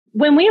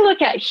when we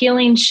look at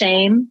healing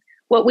shame,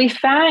 what we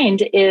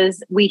find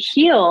is we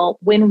heal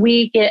when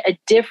we get a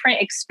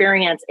different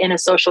experience in a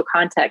social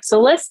context.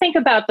 So let's think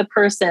about the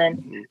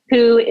person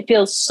who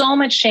feels so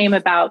much shame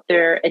about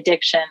their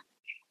addiction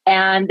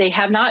and they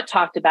have not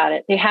talked about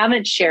it. They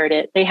haven't shared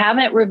it. They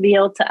haven't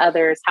revealed to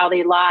others how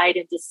they lied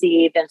and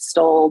deceived and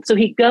stole. So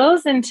he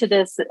goes into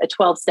this a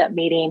 12-step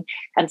meeting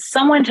and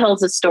someone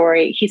tells a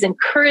story. He's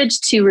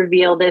encouraged to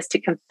reveal this, to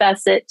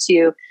confess it,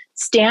 to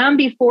stand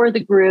before the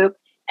group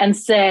and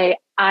say,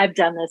 I've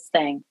done this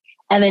thing.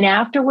 And then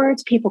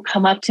afterwards, people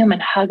come up to him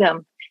and hug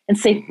him and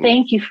say,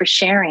 thank you for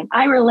sharing.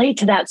 I relate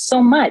to that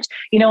so much.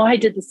 I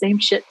did the same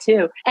shit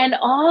too. And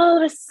all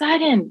of a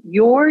sudden,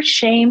 your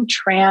shame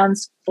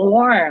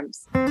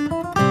transforms.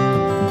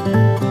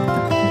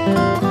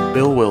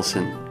 Bill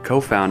Wilson,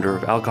 co-founder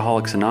of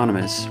Alcoholics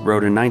Anonymous,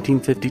 wrote in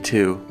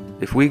 1952,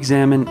 "If we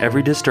examine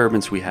every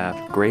disturbance we have,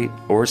 great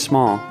or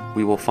small,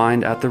 we will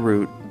find at the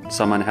root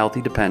some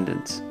unhealthy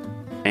dependence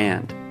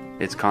and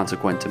its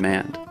consequent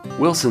demand."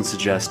 Wilson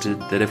suggested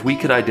that if we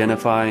could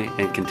identify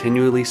and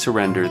continually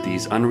surrender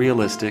these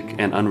unrealistic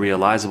and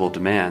unrealizable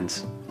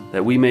demands,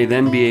 that we may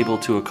then be able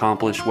to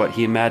accomplish what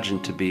he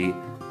imagined to be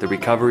the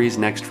recovery's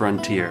next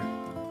frontier,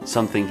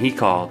 something he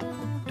called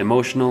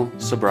emotional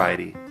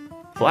sobriety.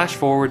 Flash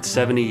forward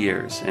 70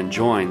 years and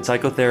join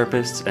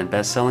psychotherapists and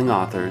best-selling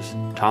authors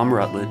Tom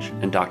Rutledge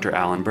and Dr.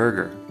 Alan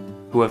Berger,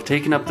 who have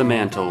taken up the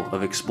mantle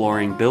of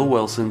exploring Bill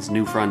Wilson's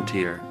new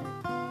frontier.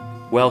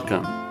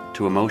 Welcome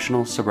to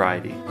Emotional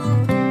Sobriety.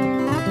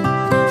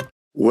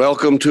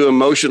 Welcome to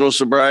Emotional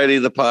Sobriety,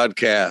 the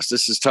podcast.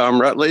 This is Tom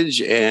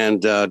Rutledge,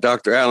 and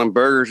Dr. Alan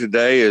Berger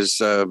today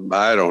is,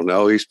 I don't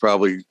know, he's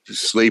probably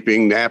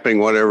sleeping, napping,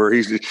 whatever.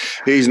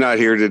 He's not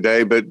here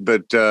today,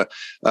 but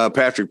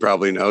Patrick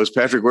probably knows.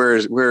 Patrick,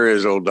 where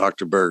is old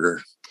Dr.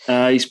 Berger?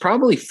 He's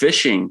probably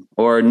fishing,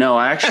 or no,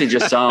 I actually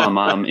just saw him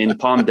in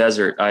Palm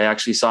Desert. I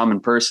actually saw him in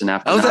person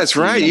after. Oh, that's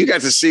right. You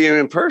got to see him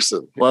in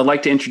person. Well, I'd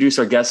like to introduce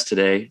our guest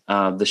today,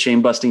 the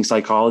shame-busting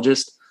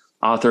psychologist,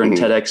 author and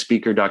TEDx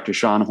speaker, Dr.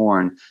 Sean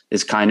Horn,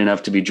 is kind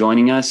enough to be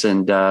joining us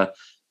and,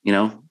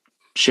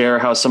 share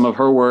how some of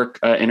her work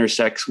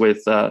intersects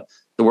with the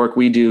work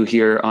we do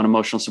here on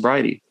Emotional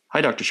Sobriety.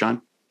 Hi, Dr.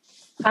 Sean.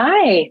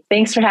 Hi,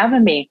 thanks for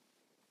having me.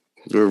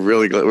 We're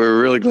really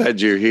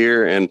glad you're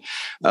here, and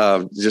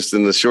just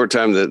in the short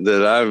time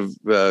that I've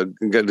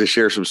got to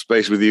share some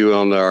space with you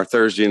on our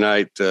Thursday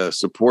night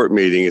support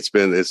meeting, it's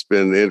been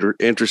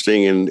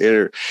interesting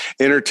and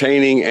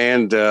entertaining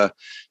and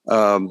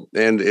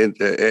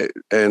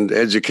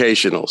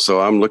educational.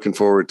 So I'm looking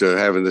forward to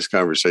having this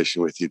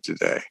conversation with you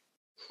today.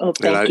 Oh,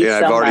 thank you so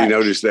I've already much.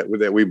 noticed that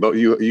we both,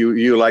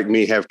 you like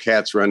me, have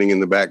cats running in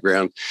the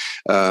background.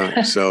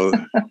 So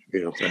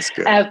that's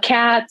good. I have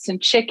cats and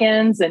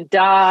chickens and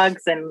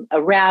dogs and a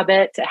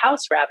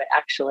house rabbit,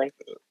 actually.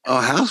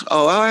 I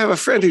have a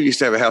friend who used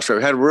to have a house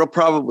rabbit. Had a real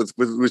problem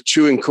with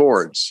chewing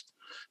cords.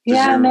 He's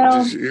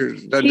not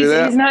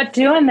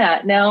doing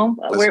that. No,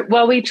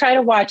 we try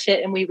to watch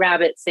it and we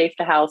rabbit safe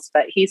the house,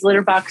 but he's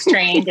litter box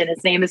trained and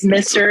his name is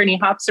Mister and he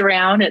hops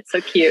around. It's so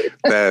cute.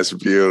 That's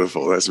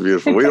beautiful.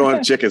 We don't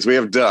have chickens. We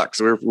have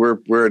ducks.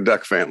 We're a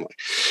duck family.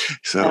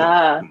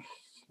 So.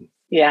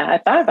 Yeah, I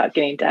thought about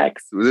getting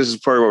ducks. This is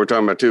part of what we're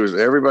talking about too, is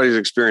everybody's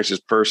experience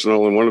is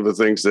personal. And one of the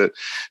things that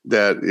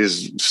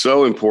is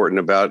so important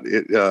about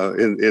it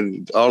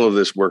in all of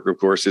this work, of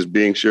course, is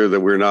being sure that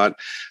we're not,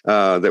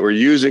 that we're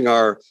using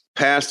our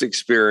past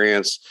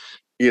experience,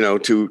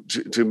 to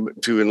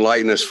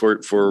enlighten us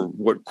for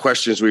what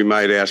questions we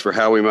might ask, for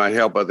how we might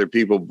help other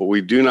people. But we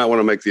do not want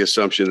to make the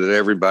assumption that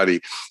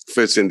everybody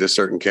fits into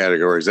certain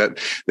categories.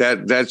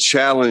 That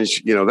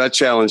challenge,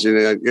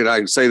 and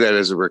I say that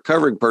as a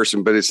recovering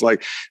person, but it's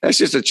like, that's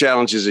just a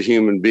challenge as a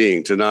human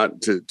being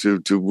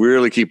to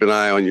really keep an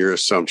eye on your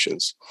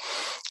assumptions.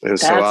 And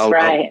so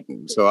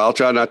I'll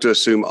try not to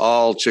assume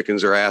all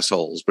chickens are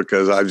assholes,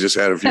 because I've just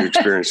had a few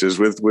experiences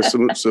with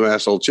some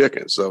asshole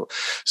chickens. So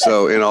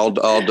and all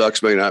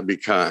ducks may not be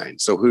kind.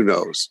 So who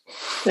knows?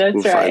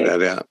 We'll find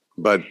that out.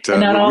 But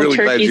not all really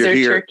glad you're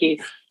here.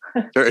 Turkeys.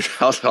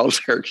 All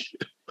turkeys.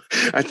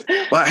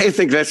 I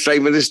think that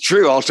statement is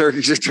true. All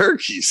turkeys are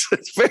turkeys.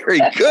 It's very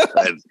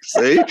good.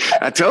 See,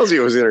 I told you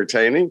it was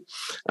entertaining.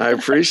 I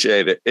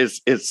appreciate it.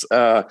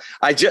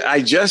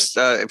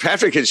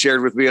 Patrick had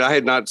shared with me, and I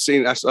had not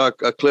seen. I saw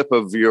a clip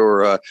of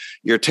your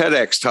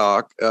TEDx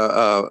talk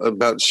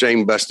about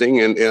shame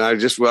busting, and I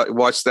just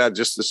watched that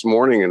just this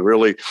morning, and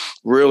really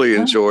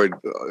enjoyed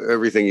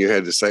everything you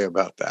had to say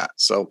about that.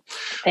 So,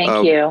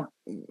 thank you.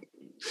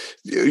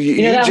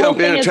 You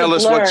jump in and tell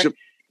us what you.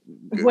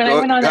 When I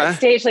went on that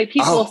stage,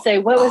 people will say,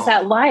 what was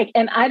that like?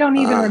 And I don't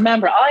even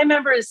remember. All I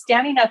remember is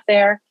standing up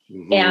there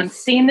and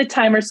seeing the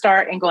timer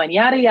start and going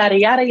yada, yada,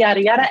 yada,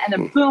 yada, yada. And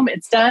then boom,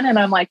 it's done. And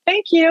I'm like,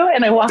 thank you.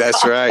 And I walk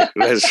That's off. right.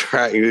 That's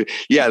right.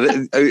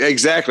 Yeah,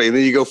 exactly. And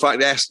then you go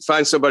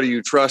find somebody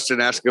you trust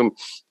and ask them,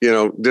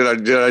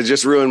 did I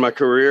just ruin my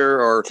career,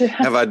 or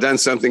have I done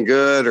something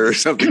good, or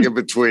something in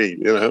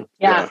between,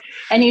 Yeah.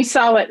 And you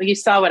saw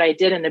what I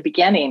did in the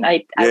beginning.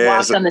 I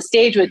walked on the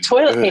stage with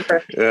toilet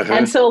paper.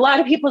 And so a lot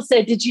of people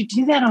said, did you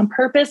do that on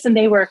purpose? And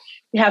they were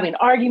having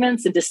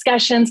arguments and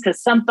discussions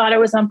because some thought it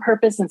was on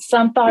purpose and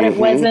some thought it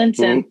wasn't.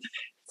 And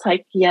it's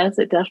like, yes,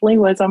 it definitely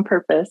was on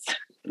purpose.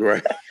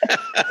 Right.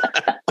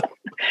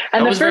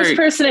 And the first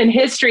person in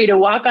history to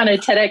walk on a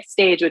TEDx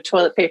stage with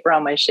toilet paper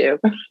on my shoe.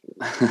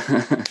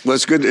 Well,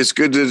 it's good. It's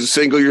good to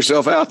single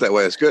yourself out that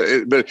way. It's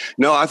good. But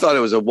no, I thought it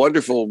was a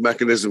wonderful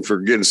mechanism for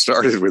getting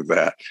started with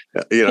that.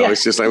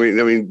 It's just, how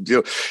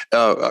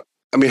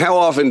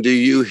often do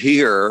you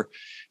hear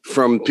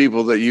from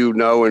people that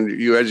and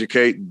you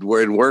educate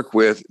and work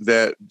with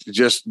that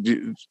just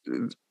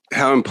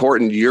how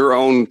important your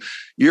own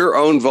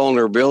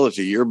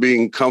vulnerability, your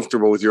being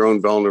comfortable with your own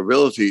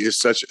vulnerability is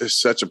such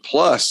a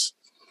plus.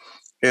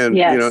 And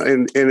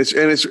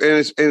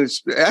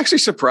it's actually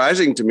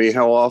surprising to me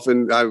how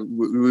often I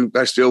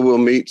still will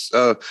meet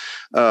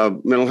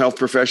mental health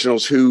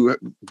professionals who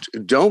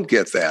don't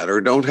get that,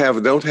 or don't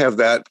have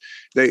that.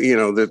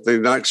 That they're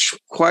not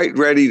quite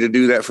ready to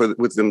do that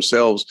with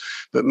themselves.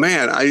 But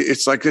man,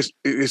 it's like this.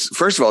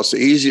 First of all, it's the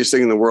easiest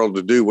thing in the world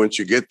to do once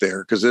you get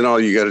there, because then all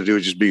you got to do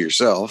is just be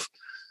yourself.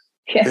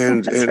 Yeah,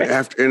 and right.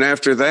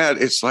 after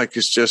that, it's like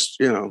it's just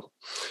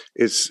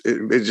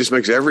it just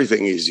makes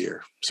everything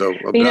easier. So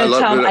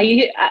Tom, I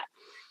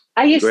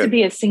used to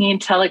be a singing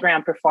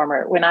telegram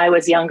performer when I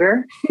was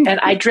younger, and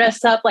I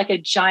dressed up like a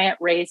giant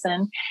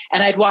raisin,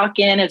 and I'd walk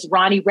in as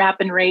Ronnie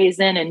Rappin'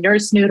 Raisin and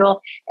Nurse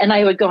Noodle, and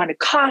I would go into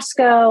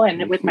Costco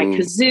and with my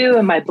kazoo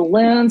and my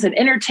balloons and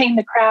entertain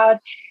the crowd.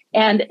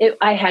 And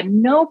I had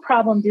no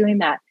problem doing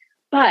that.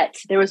 But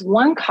there was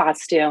one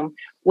costume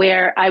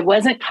where I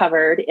wasn't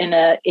covered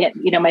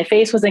my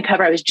face wasn't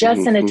covered. I was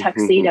just in a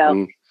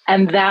tuxedo.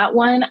 And that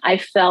one, I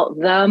felt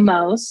the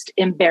most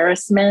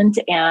embarrassment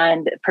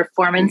and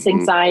performance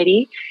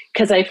anxiety,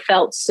 because I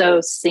felt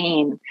so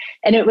seen.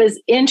 And it was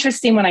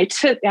interesting when I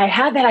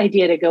had that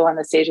idea to go on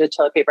the stage with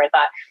toilet paper. I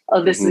thought,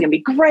 oh, this is going to be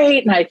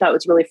great. And I thought it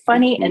was really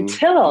funny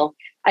until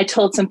I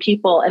told some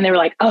people, and they were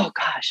like, oh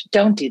gosh,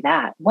 don't do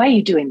that. Why are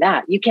you doing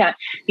that? You can't,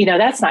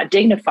 that's not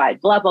dignified,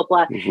 blah, blah,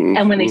 blah.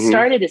 And when they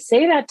started to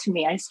say that to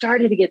me, I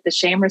started to get the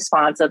shame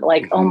response of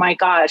like, oh my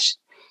gosh,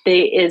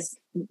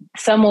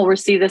 some will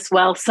receive this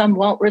well, some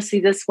won't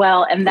receive this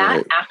well. And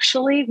that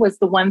actually was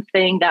the one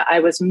thing that I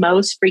was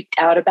most freaked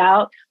out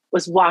about,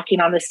 was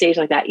walking on the stage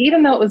like that,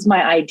 even though it was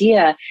my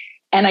idea.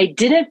 And I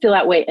didn't feel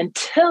that way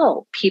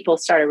until people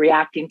started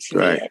reacting to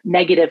me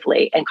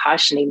negatively and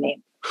cautioning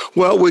me.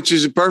 Well, which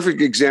is a perfect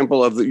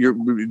example of you're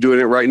doing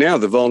it right now,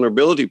 the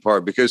vulnerability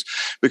part, because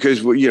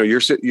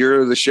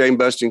you're the shame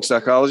busting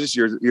psychologist.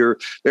 You're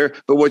there,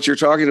 but what you're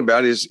talking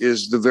about is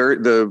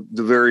the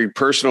very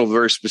personal,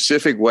 very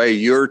specific way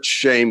your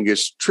shame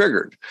gets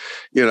triggered.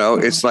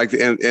 It's like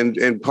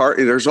and part.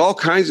 There's all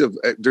kinds of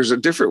there's a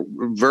different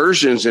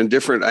versions and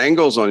different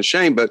angles on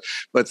shame, but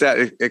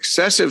that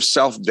excessive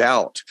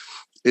self-doubt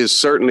is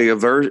certainly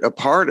a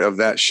part of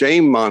that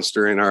shame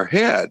monster in our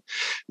head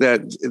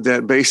that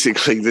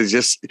basically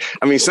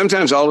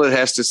sometimes all it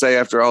has to say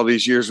after all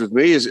these years with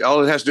me is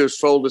all it has to do is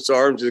fold its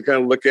arms and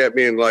kind of look at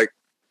me and like,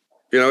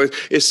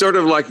 it's sort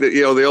of like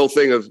the old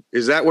thing of,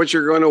 is that what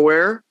you're going to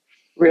wear?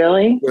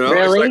 Really?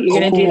 Really? Like, you're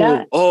going to do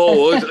that?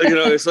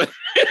 It's like,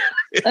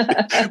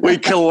 we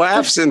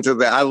collapse into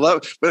that. I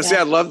love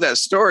that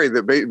story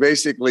that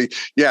basically,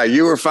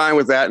 you were fine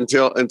with that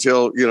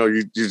until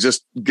you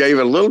just gave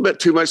a little bit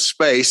too much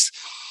space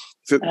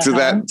to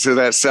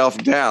that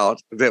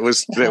self-doubt that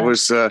was and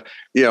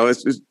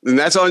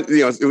that's on,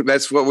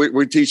 that's what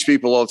we teach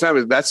people all the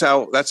time. That's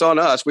on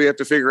us. We have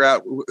to figure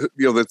out,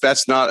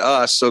 that's not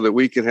us, so that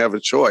we can have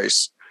a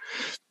choice.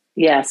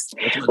 Yes.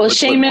 Well,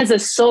 shame is a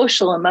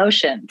social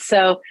emotion.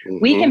 So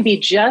we can be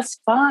just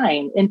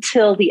fine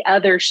until the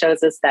other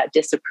shows us that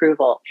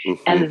disapproval.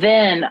 And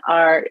then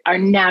our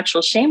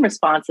natural shame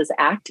response is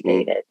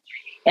activated.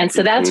 And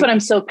so that's what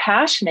I'm so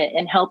passionate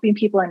in helping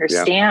people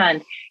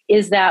understand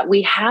is that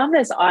we have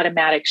this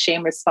automatic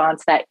shame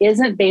response that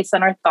isn't based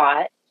on our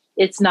thought.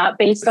 It's not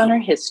based on our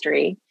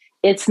history.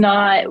 It's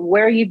not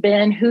where you've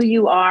been, who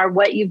you are,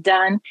 what you've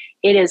done.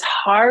 It is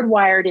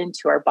hardwired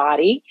into our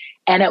body,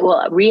 and it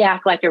will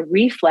react like a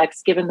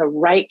reflex given the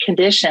right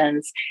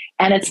conditions.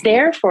 And it's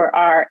there for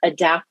our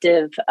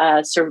adaptive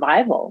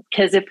survival.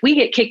 Because if we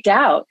get kicked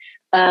out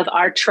of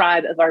our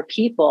tribe, of our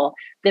people,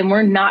 then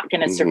we're not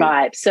going to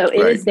survive. So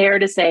it is there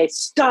to say,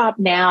 stop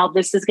now.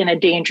 This is going to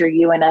endanger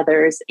you and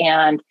others.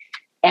 And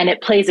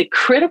it plays a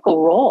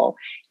critical role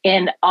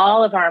in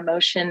all of our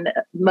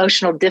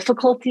emotional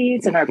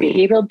difficulties and our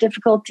behavioral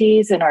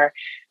difficulties and our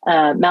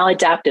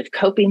maladaptive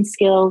coping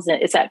skills.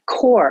 And it's at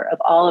core of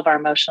all of our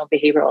emotional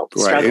behavioral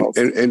struggles.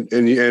 Right.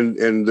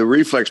 And the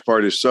reflex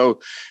part is so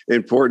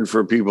important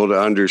for people to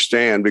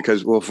understand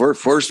because, well,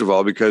 first of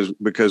all,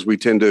 because we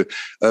tend to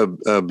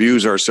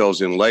abuse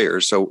ourselves in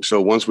layers.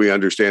 So once we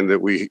understand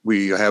that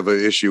we have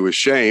an issue with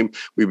shame,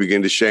 we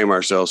begin to shame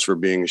ourselves for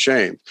being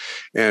ashamed.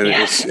 And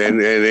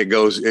it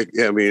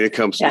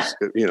comes,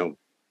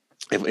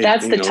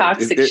 that's the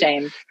toxic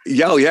shame.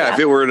 Yeah. If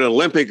it were an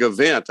Olympic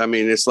event, I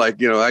mean, it's like,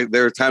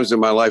 there are times in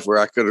my life where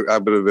I would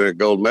have been a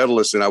gold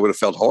medalist and I would have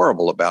felt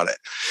horrible about it.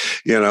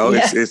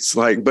 It's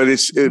like, but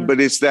it's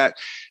that.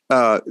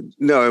 I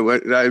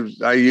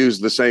use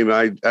the same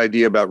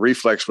idea about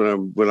reflex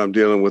when I'm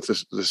dealing with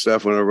the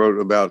stuff. When I wrote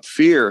about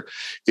fear,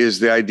 is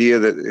the idea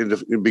that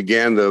it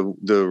began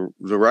the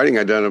writing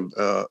I done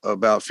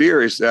about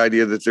fear is the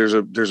idea that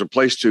there's a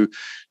place to,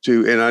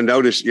 and I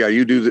noticed,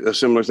 you do a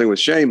similar thing with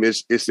shame.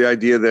 It's the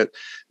idea that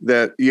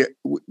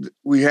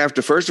we have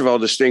to first of all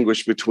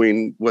distinguish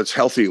between what's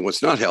healthy and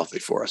what's not healthy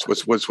for us.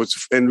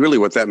 What's and really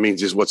what that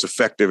means is what's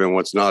effective and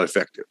what's not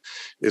effective.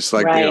 It's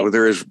like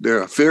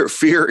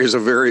fear is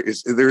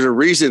there's a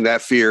reason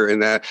that fear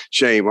and that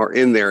shame are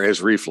in there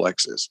as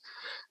reflexes.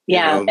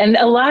 Yeah. And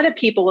a lot of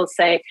people will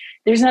say,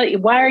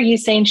 why are you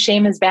saying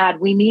shame is bad?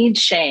 We need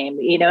shame.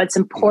 It's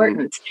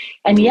important.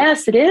 Mm-hmm. And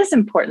yes, it is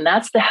important.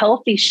 That's the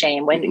healthy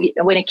shame.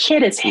 When a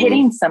kid is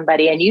hitting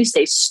somebody and you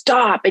say,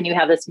 stop, and you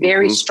have this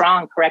very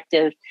strong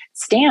corrective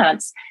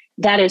stance,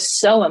 that is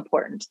so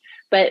important.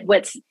 But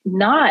what's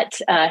not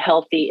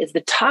healthy is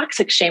the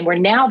toxic shame, where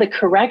now the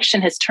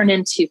correction has turned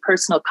into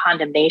personal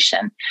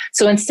condemnation.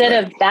 So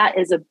instead of that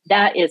is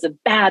a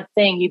bad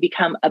thing, you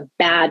become a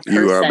bad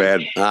person. You are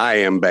bad. I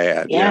am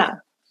bad. Yeah.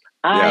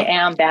 I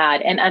am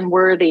bad and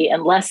unworthy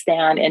and less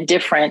than and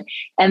different.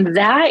 And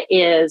that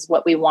is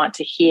what we want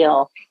to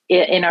heal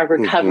in our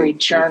recovery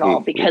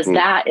journal, because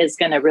that is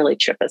going to really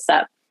trip us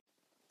up.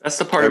 That's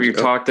the part of your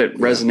talk that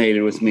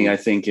resonated with me, I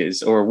think,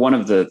 or one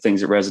of the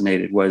things that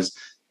resonated was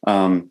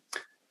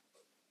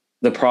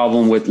the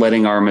problem with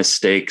letting our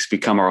mistakes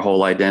become our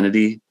whole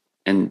identity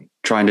and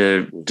trying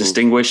to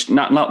distinguish,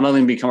 not letting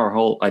them become our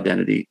whole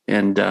identity.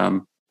 And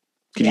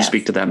can you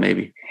speak to that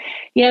maybe?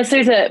 Yes,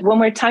 when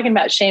we're talking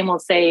about shame, we'll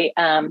say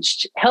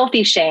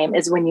healthy shame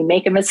is when you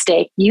make a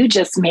mistake, you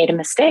just made a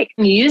mistake.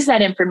 You use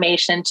that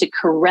information to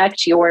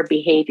correct your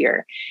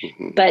behavior.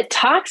 But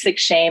toxic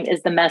shame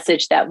is the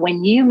message that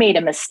when you made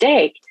a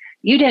mistake,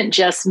 you didn't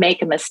just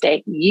make a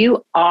mistake.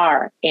 You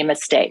are a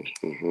mistake.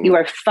 You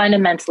are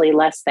fundamentally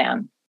less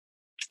than.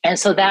 And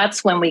so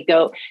that's when we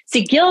go,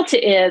 see, guilt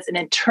is an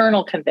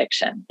internal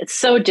conviction. It's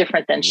so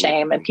different than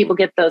shame. And people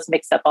get those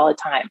mixed up all the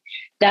time.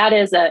 That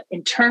is an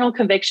internal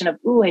conviction of,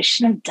 ooh, I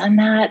shouldn't have done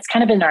that. It's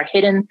kind of in our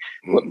hidden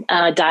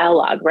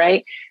dialogue,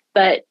 right?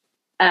 But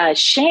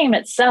shame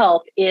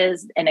itself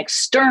is an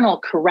external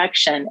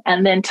correction.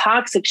 And then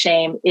toxic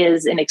shame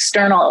is an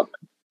external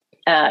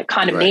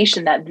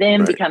condemnation that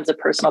then becomes a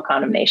personal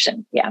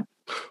condemnation. Yeah.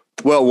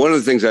 Well, one of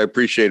the things I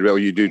appreciate about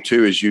what you do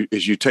too is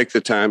you take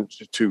the time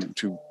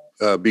to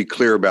be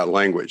clear about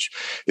language.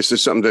 It's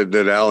just something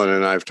that Alan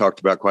and I have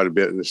talked about quite a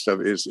bit in this stuff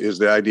is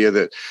the idea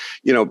that,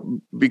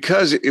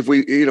 because if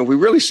we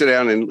really sit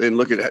down and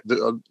look at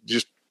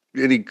just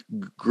any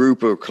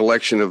group or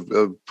collection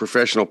of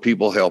professional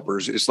people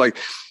helpers, it's like,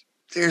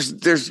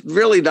 there's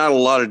really not a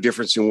lot of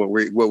difference in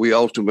what we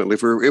ultimately,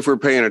 if we're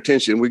paying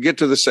attention, we get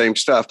to the same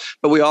stuff,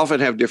 but we often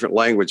have different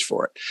language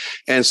for it.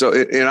 And so,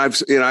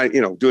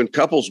 doing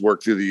couples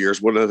work through the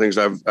years, one of the things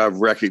I've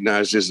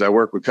recognized is I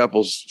work with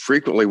couples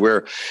frequently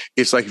where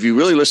it's like, if you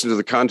really listen to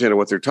the content of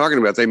what they're talking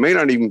about, they may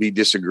not even be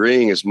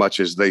disagreeing as much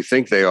as they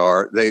think they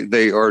are.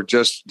 They are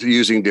just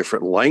using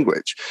different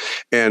language.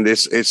 And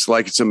it's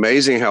like, it's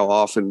amazing how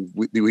often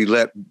we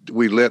let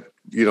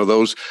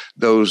those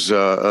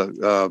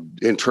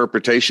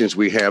interpretations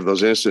we have,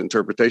 those instant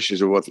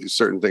interpretations of what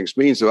certain things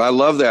mean. So I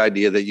love the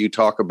idea that you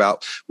talk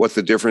about what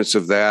the difference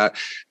of that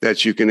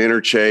you can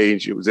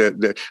interchange.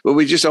 But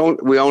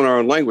we own our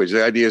own language.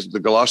 The idea is the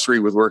glossary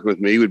with working with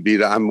me would be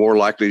that I'm more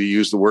likely to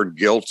use the word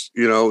guilt,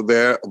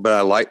 there.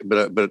 But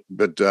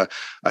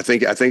I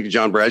think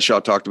John Bradshaw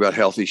talked about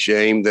healthy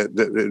shame. That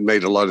it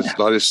made a lot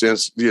of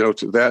sense, to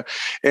that.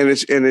 And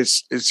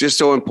it's just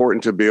so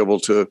important to be able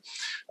to.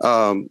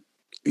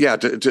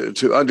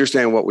 To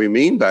understand what we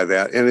mean by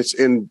that.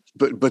 And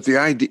but the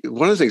idea,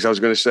 one of the things I was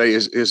going to say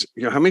is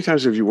how many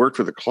times have you worked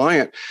with a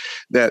client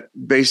that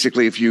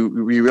basically, if you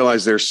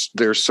realize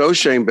they're so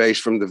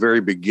shame-based from the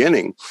very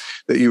beginning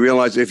that you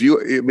realize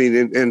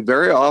and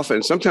very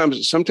often,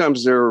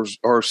 sometimes there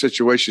are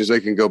situations they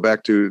can go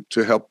back to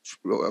help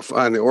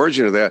find the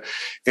origin of that.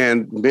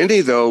 And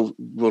many, though,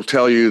 will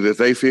tell you that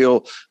they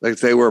feel like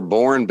they were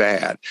born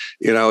bad.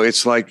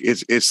 It's like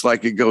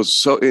it goes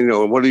so,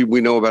 what do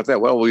we know about that?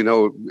 Well, we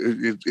know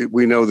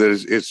that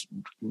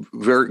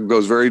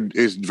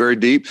it's very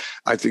deep.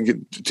 I think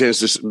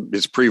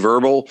it's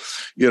pre-verbal,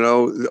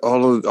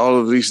 all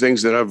of these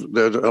things a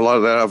lot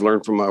of that I've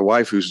learned from my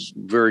wife, who's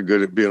very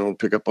good at being able to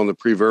pick up on the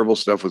pre-verbal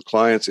stuff with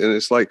clients. And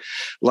it's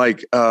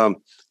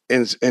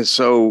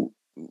so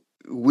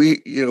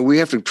we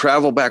have to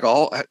travel back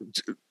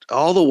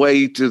all the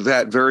way to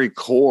that very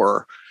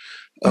core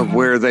of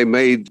where they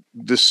made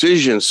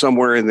decisions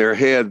somewhere in their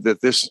head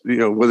that this,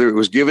 whether it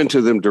was given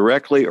to them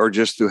directly or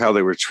just through how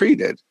they were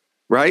treated.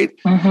 Right.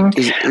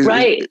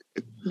 Right.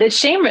 The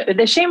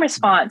shame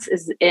response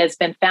has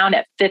been found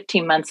at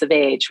 15 months of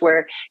age,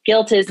 where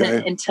guilt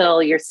isn't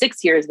until you're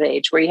 6 years of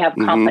age, where you have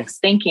complex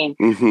thinking.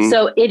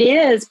 So it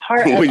is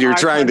part of when you're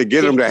trying to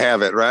get them to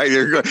have it, right?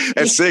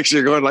 At 6,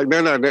 you're going like,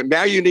 no.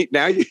 Now you need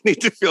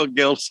to feel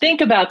guilt.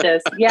 Think about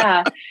this.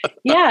 Yeah.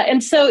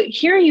 And so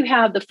here you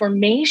have the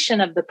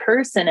formation of the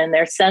person and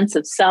their sense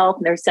of self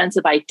and their sense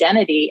of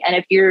identity. And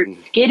if you're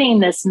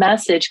getting this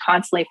message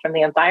constantly from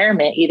the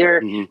environment,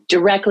 either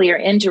directly or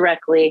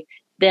indirectly,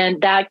 then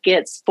that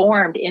gets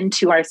formed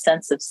into our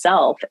sense of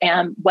self.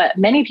 And what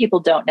many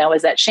people don't know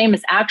is that shame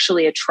is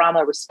actually a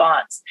trauma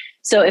response.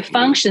 So it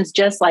functions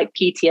just like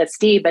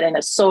PTSD, but in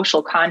a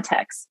social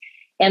context.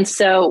 And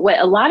so what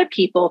a lot of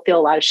people feel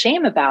a lot of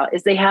shame about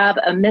is they have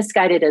a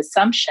misguided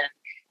assumption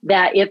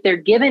that if they're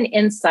given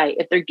insight,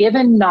 if they're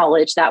given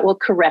knowledge, that will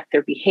correct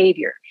their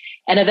behavior.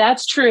 And if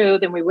that's true,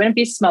 then we wouldn't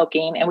be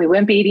smoking and we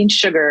wouldn't be eating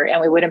sugar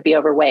and we wouldn't be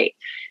overweight.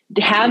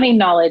 Having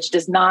knowledge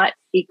does not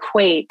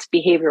equate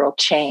behavioral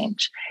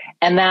change.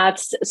 And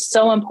that's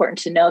so important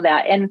to know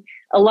that. And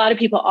a lot of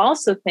people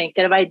also think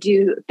that if I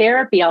do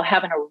therapy, I'll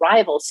have an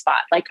arrival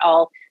spot. Like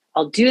I'll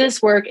do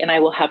this work and I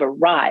will have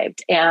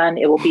arrived and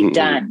it will be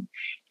done.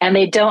 And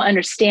they don't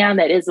understand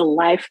that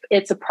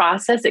it's a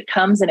process. It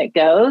comes and it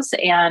goes.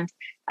 And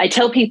I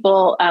tell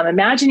people,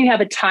 imagine you have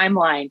a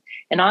timeline.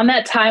 And on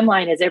that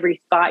timeline is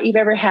every thought you've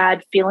ever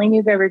had, feeling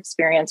you've ever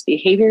experienced,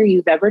 behavior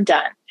you've ever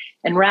done.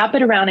 And wrap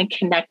it around and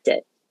connect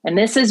it. And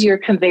this is your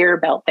conveyor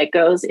belt that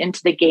goes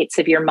into the gates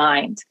of your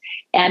mind.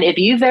 And if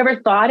you've ever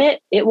thought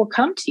it, it will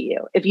come to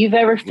you. If you've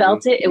ever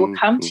felt it, it will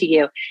come to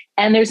you.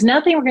 And there's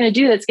nothing we're going to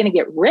do that's going to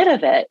get rid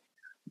of it,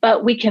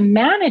 but we can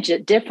manage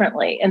it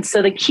differently. And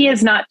so the key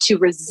is not to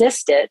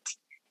resist it.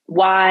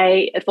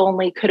 Why, if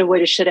only, coulda,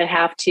 woulda, shoulda,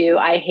 have to,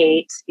 I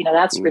hate,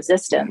 that's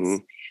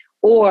resistance.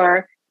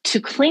 Or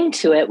to cling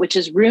to it, which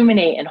is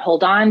ruminate and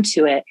hold on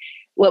to it.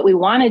 What we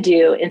want to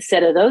do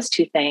instead of those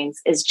two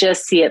things is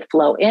just see it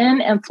flow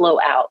in and flow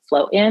out,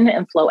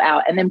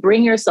 and then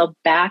bring yourself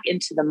back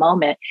into the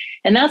moment.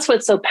 And that's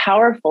what's so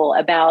powerful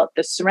about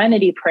the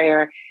serenity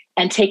prayer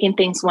and taking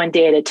things one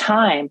day at a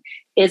time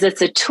is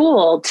it's a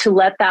tool to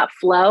let that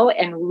flow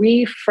and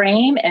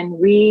reframe and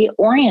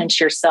reorient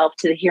yourself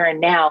to the here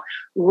and now,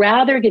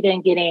 rather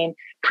than getting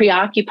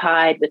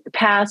preoccupied with the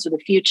past or the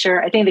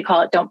future. I think they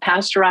call it don't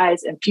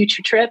pasteurize and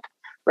future trip.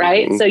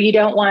 Right. So you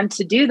don't want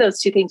to do those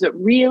two things, but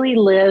really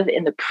live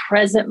in the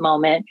present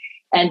moment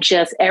and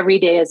just every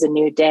day is a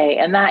new day.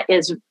 And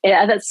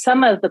that's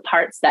some of the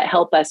parts that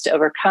help us to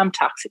overcome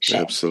toxic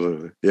shame.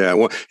 Absolutely. Yeah.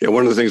 Well,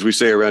 one of the things we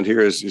say around here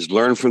is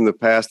learn from the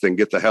past and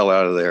get the hell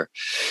out of there.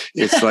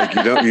 It's like,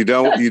 you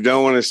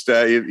don't want to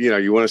stay,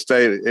 you want to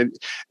stay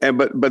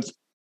but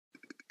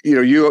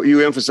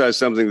you emphasize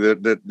something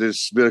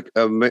that's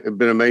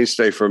been a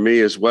mainstay for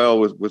me as well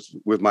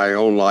with my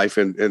own life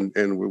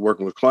and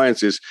working with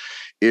clients is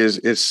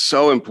it's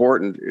so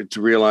important to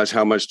realize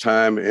how much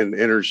time and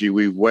energy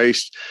we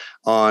waste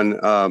on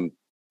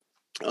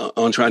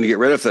trying to get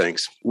rid of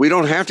things. We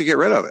don't have to get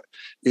rid of it.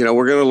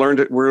 We're going to learn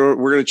to, we're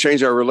going to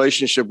change our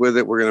relationship with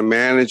it. We're going to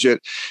manage it.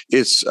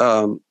 It's,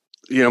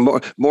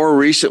 more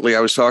recently,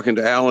 I was talking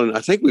to Alan. I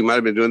think we might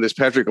have been doing this,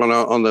 Patrick,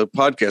 on the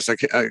podcast. I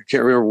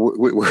can't remember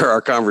where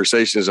our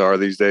conversations are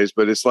these days,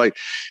 but I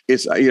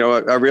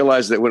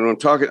realize that when I'm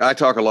talking, I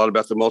talk a lot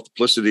about the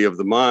multiplicity of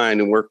the mind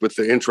and work with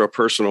the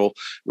intrapersonal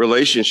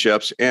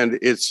relationships. And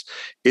it's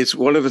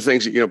one of the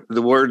things that,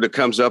 the word that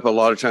comes up a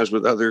lot of times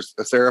with others,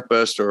 a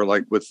therapist or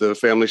like with the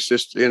family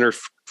system,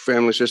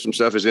 family system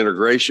stuff is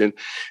integration.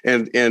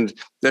 And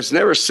that's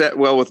never set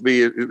well with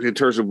me in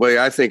terms of the way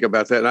I think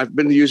about that. And I've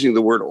been using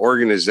the word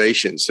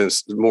organization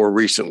since more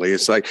recently.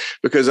 It's like,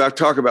 because I've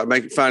talked about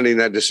finding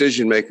that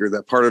decision maker,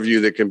 that part of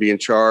you that can be in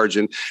charge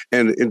and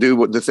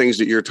do the things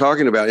that you're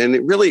talking about. And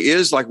it really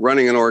is like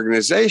running an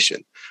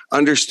organization,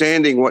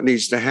 understanding what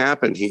needs to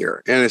happen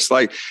here. And it's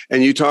like,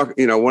 and you talk,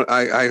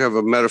 I have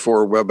a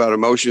metaphor about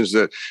emotions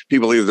that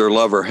people either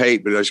love or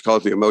hate, but I just call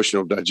it the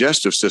emotional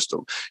digestive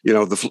system.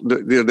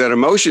 That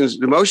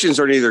emotions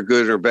are neither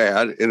good or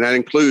bad. And that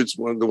includes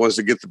one of the ones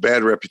that get the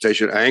bad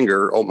reputation,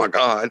 anger. Oh my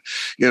God.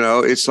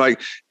 It's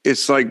like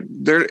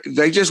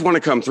they just want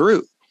to come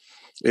through.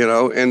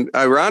 And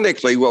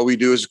ironically, what we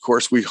do is, of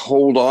course, we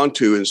hold on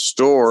to and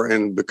store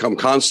and become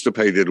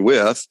constipated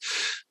with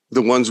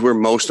the ones we're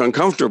most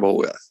uncomfortable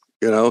with.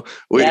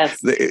 Yes.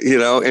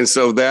 And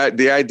so that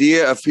the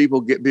idea of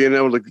people being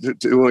able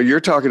to what you're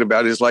talking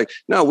about is like,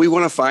 no, we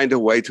want to find a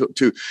way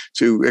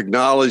to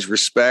acknowledge,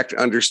 respect,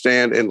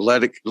 understand, and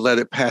let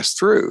it pass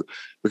through.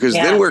 Because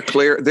then we're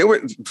clear. Then we're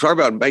talking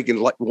about making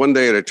like one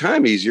day at a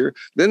time easier.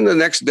 Then the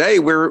next day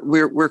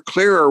we're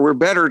clearer. We're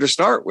better to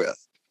start with.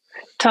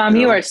 Tom,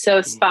 you are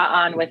so spot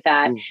on with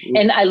that.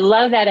 And I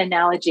love that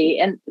analogy.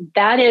 And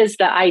that is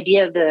the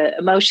idea of the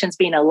emotions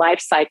being a life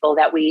cycle,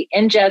 that we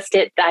ingest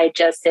it,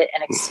 digest it,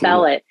 and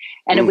expel it.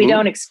 And if we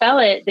don't expel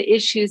it, the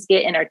issues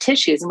get in our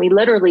tissues, and we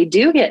literally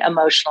do get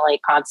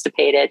emotionally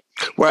constipated.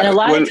 Well, and a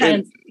lot of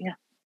times,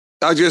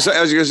 I was going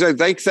to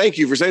say, thank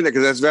you for saying that,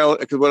 because that's valid.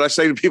 Because when I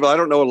say to people, I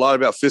don't know a lot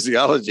about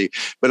physiology,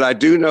 but I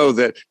do know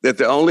that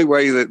the only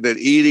way that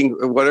eating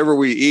whatever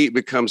we eat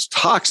becomes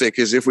toxic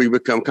is if we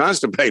become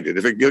constipated,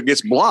 if it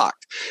gets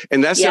blocked,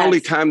 and that's the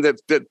only time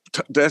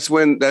that's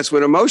when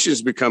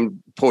emotions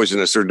become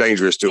poisonous or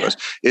dangerous to us,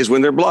 is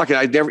when they're blocked.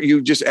 And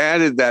you just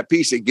added that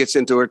piece. It gets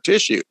into our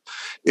tissue.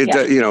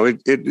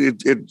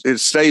 It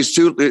stays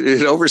too.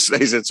 It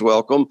overstays its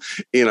welcome.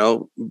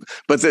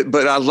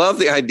 But I love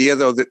the idea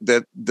though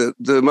that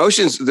the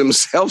emotions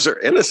themselves are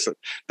innocent.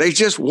 They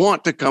just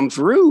want to come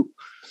through.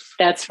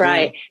 That's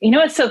right. You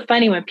know, it's so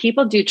funny when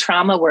people do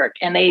trauma work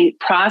and they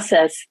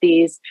process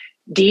these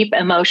deep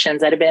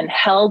emotions that have been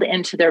held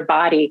into their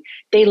body,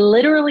 they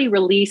literally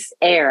release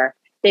air.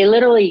 They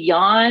literally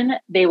yawn,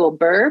 they will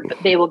burp,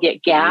 they will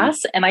get gas.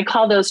 And I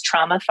call those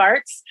trauma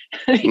farts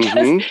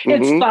because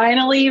it's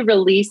finally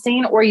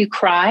releasing. Or you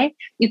cry.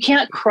 You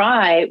can't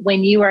cry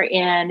when you are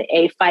in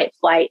a fight,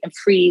 flight, and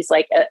freeze,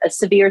 like a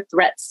severe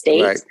threat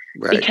state. Right.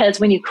 Because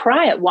when you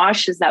cry, it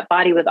washes that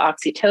body with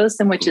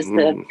oxytocin, which is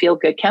the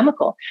feel-good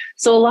chemical.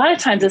 So a lot of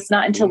times it's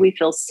not until we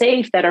feel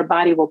safe that our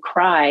body will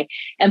cry.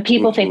 And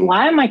people think,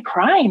 why am I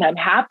crying? I'm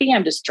happy.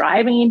 I'm just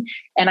driving.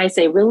 And I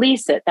say,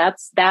 release it.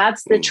 That's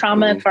the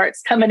trauma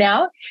farts coming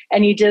out.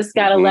 And you just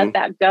got to let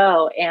that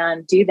go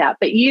and do that.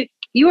 But you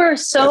are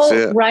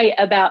so right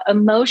about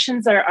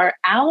emotions are our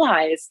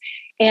allies.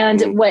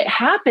 And what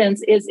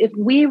happens is if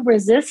we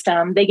resist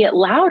them, they get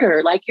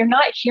louder. Like, you're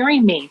not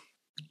hearing me.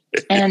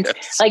 And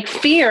like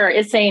fear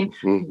is saying,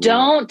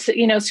 don't,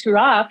 screw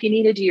off. You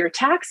need to do your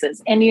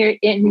taxes. And you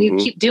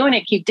keep doing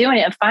it.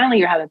 And finally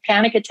you're having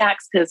panic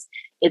attacks because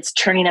it's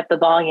turning up the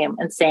volume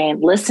and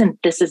saying, listen,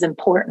 this is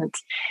important.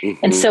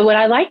 And so what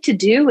I like to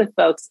do with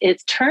folks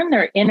is turn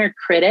their inner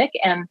critic,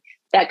 and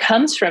that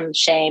comes from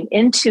shame,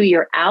 into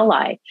your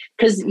ally.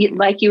 Because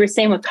like you were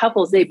saying with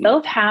couples, they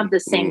both have the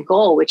same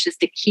goal, which is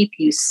to keep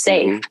you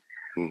safe,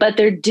 but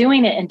they're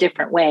doing it in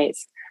different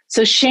ways.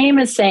 So shame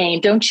is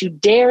saying, don't you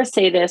dare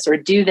say this or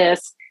do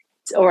this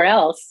or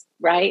else,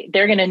 right?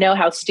 They're going to know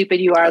how stupid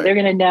you are. Right. They're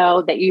going to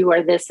know that you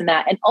are this and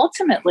that. And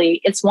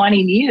ultimately, it's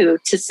wanting you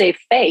to save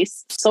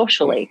face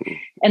socially.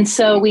 And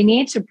so we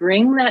need to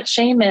bring that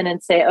shame in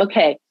and say,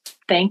 okay,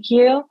 thank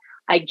you.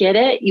 I get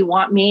it. You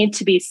want me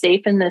to be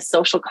safe in this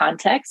social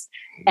context.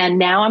 And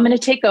now I'm going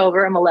to take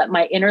over. I'm going to let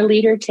my inner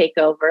leader take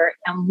over.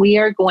 And we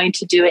are going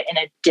to do it in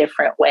a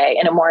different way,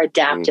 in a more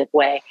adaptive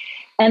way.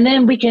 And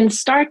then we can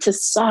start to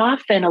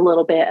soften a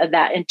little bit of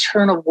that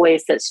internal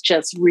voice that's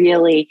just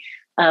really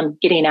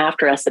getting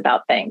after us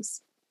about things.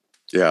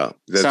 Yeah.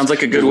 Sounds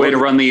like a good way to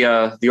run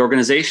the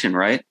organization,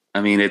 right? I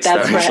mean, it's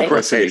that's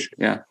right.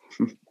 Yeah.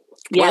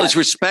 Well, it's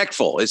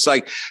respectful. It's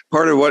like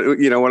part of what,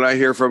 what I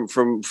hear from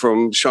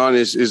Sean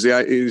is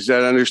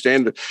that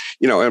understand,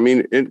 I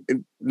mean,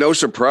 no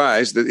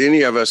surprise that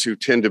any of us who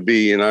tend to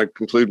be, and I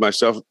conclude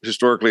myself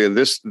historically in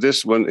this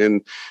one,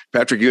 and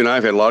Patrick, you and I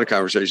have had a lot of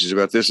conversations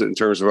about this in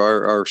terms of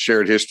our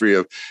shared history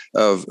of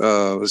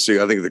let's see,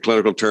 I think the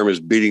clinical term is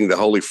beating the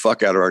holy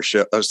fuck out of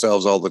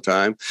ourselves all the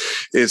time.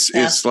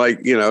 It's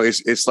like,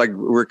 it's like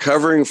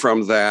recovering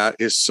from that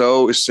is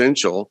so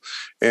essential.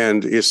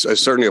 And it's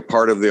certainly a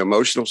part of the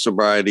emotional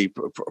sobriety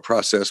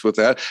process with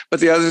that.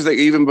 But the other thing,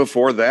 even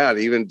before that,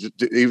 even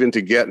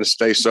to get and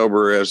stay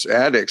sober as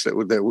addicts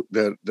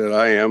that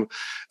I am,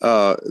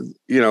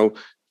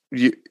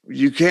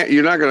 you can't.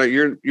 You're not gonna.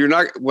 You're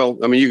not. Well,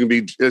 I mean, you can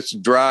be. It's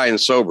dry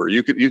and sober.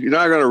 You're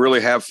not going to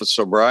really have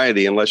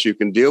sobriety unless you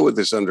can deal with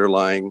this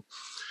underlying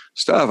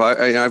stuff.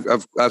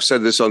 I've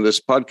said this on this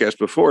podcast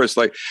before. It's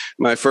like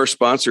my first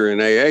sponsor in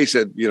AA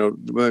said,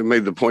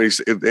 made the point,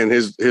 and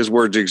his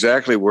words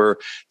exactly were,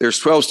 there's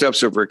 12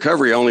 steps of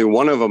recovery. Only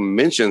one of them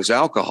mentions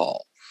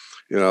alcohol.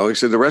 He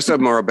said the rest of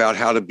them are about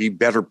how to be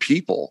better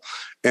people.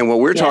 And what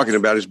we're talking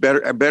about is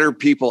better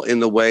people in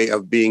the way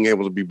of being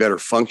able to be better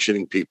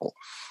functioning people.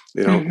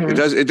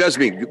 It does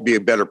mean be a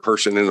better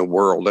person in the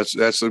world.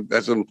 That's an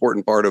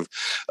important part of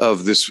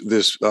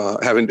this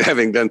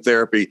having done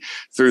therapy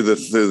through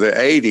the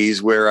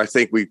 80s, where I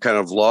think we kind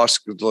of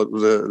lost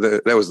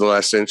that was the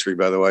last century,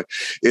 by the way.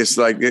 It's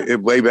like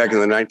way back in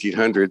the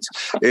 1900s.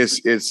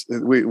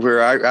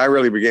 Where I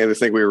really began to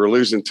think we were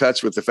losing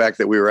touch with the fact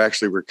that we were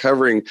actually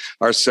recovering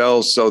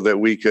ourselves so that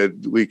we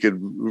could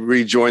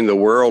rejoin the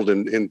world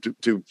and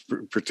to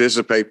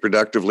participate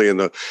productively in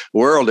the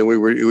world. And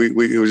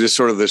it was just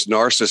sort of this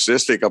narcissistic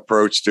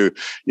approach to,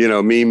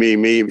 me,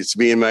 it's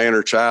me and my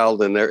inner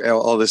child and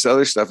all this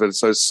other stuff. And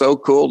so it's so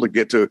cool to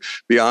get to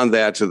beyond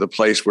that to the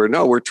place where,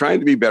 no, we're trying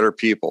to be better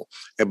people.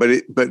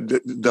 But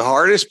the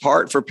hardest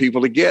part for people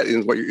to get,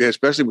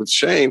 especially with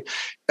shame,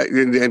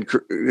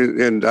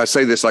 and I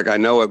say this like I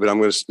know it, but I'm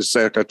going to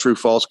say like a true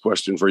false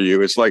question for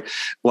you. It's like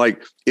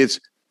it's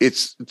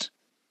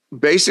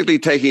basically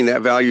taking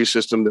that value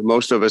system that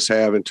most of us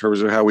have in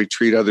terms of how we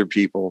treat other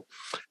people.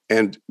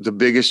 And the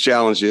biggest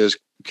challenge is,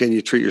 can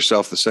you treat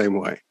yourself the same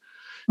way?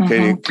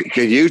 Can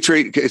you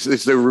treat,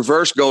 it's the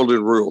reverse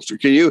golden rule.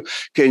 Can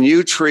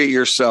you treat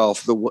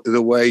yourself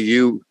the way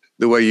you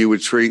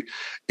would treat,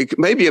 it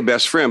may be a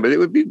best friend, but it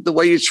would be the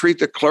way you treat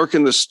the clerk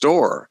in the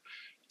store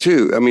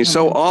too. I mean,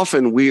 so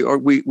often we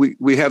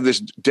have this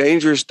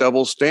dangerous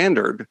double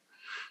standard,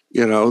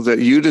 that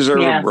you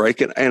deserve a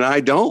break and I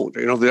don't,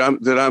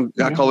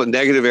 I call it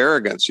negative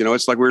arrogance.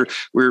 It's like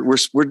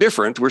we're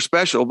different, we're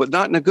special, but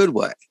not in a good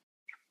way.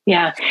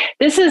 Yeah.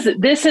 This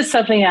is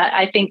something that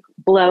I think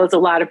blows a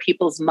lot of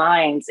people's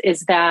minds,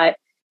 is that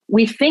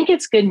we think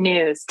it's good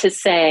news to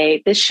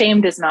say this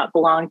shame does not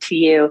belong to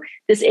you.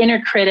 This inner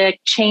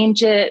critic,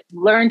 change it,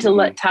 learn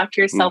to talk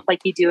to yourself like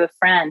you do a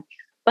friend.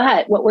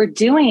 But what we're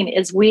doing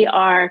is we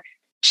are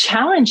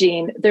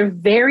challenging their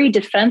very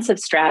defensive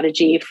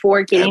strategy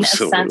for getting a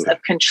sense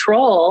of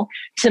control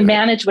to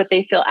manage what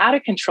they feel out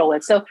of control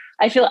with. So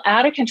I feel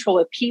out of control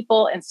with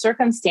people and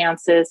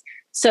circumstances.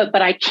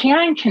 But I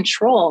can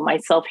control my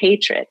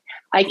self-hatred.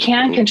 I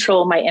can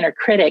control my inner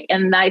critic.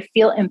 And I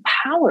feel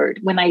empowered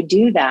when I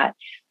do that.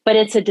 But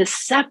it's a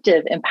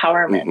deceptive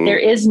empowerment. There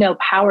is no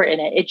power in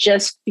it. It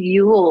just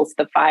fuels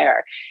the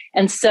fire.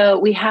 And so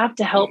we have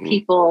to help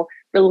people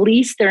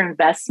release their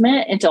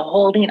investment into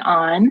holding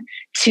on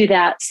to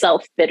that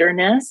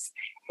self-bitterness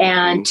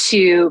and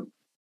to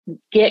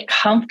get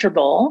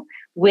comfortable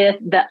with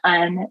the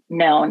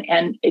unknown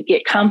and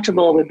get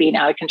comfortable with being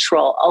out of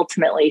control.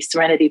 Ultimately,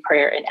 serenity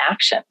prayer in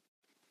action.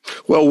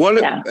 Well,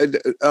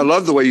 I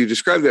love the way you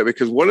describe that,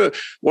 because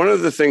one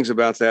of the things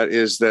about that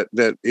is that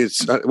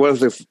it's one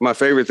of my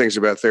favorite things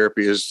about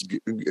therapy is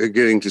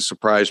getting to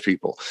surprise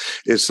people.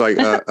 It's like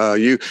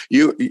you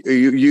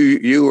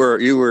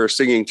were a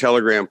singing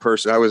telegram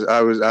person.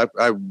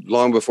 I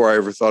long before I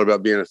ever thought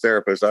about being a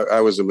therapist.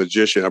 I was a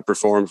magician. I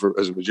performed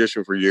as a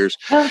magician for years,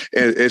 and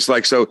it's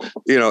like, so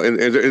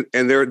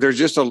and there's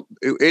just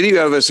any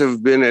of us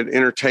have been at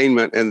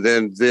entertainment, and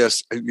then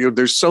this.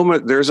 There's so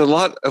much.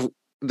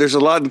 There's a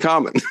lot in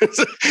common.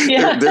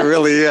 There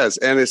really is.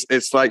 And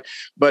it's like,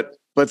 but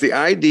the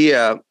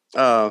idea,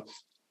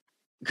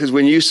 because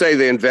when you say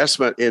the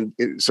investment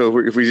so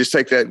if we just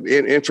take that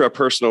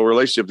intrapersonal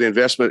relationship, the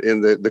investment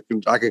in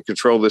I can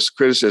control this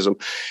criticism,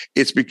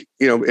 it's,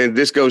 and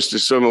this goes to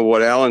some of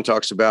what Alan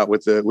talks about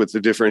with the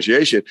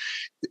differentiation.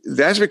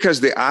 That's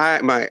because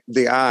my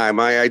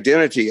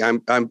identity,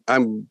 I'm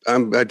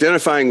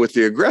identifying with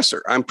the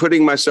aggressor. I'm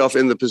putting myself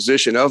in the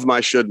position of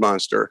my should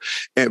monster,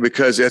 and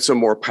because it's a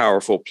more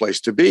powerful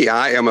place to be.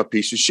 I am a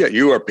piece of shit.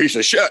 You are a piece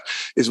of shit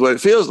is what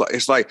it feels like.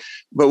 It's like,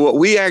 but what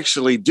we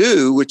actually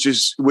do, which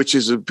is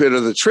a bit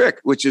of the trick,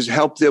 which is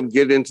help them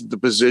get into the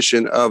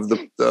position of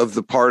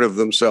the part of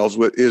themselves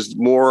what is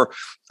more,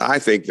 I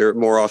think their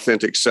more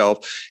authentic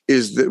self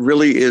is that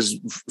really is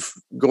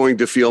going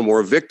to feel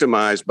more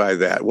victimized by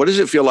that. What does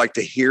it feel like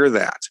to hear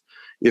that?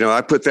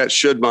 I put that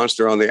should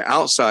monster on the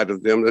outside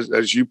of them,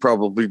 as you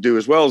probably do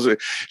as well,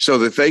 so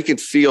that they can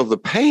feel the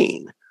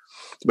pain.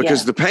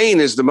 Because the pain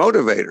is the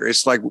motivator.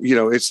 It's like,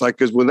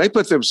 because when they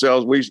put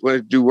themselves, when I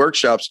do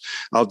workshops,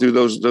 I'll do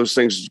those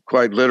things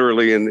quite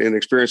literally in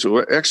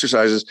experiential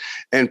exercises,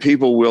 and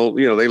people will,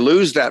 they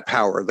lose that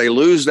power. They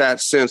lose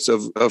that sense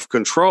of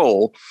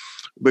control,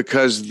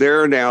 because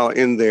they're now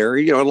in there,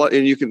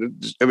 and you can,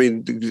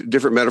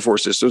 different metaphor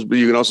systems, but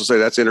you can also say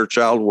that's inner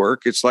child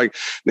work. It's like,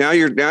 now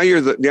you're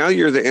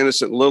the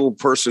innocent little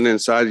person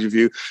inside of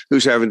you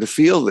who's having to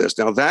feel this.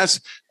 Now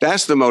that's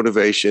the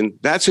motivation.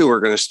 That's who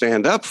we're going to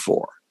stand up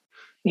for.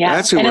 Yeah.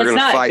 That's who we're going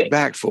to fight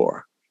back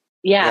for.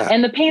 Yeah.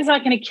 And the pain's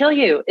not going to kill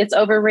you. It's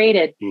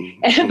overrated.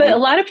 But a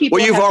lot of people,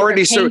 you've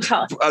already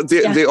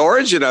the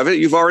origin of it.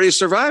 You've already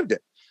survived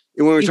it.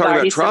 And when we talk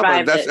about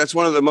trauma, that's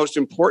one of the most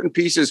important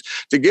pieces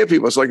to give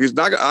people. It's like,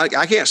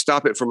 I can't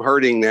stop it from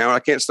hurting now. I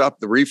can't stop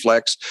the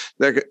reflex,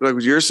 like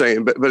you're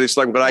saying, but it's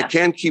like, I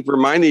can keep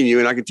reminding you,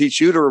 and I can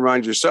teach you to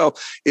remind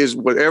yourself, is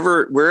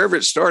wherever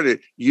it started,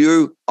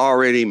 you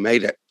already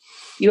made it.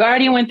 You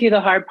already went through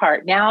the hard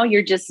part. Now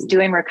you're just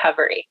doing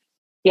recovery.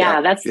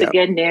 That's the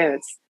good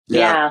news.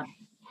 Yeah.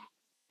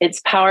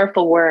 It's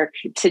powerful work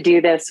to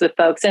do this with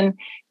folks. And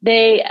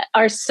they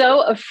are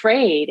so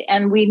afraid,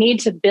 and we need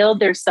to build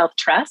their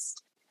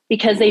self-trust,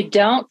 because they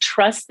don't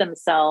trust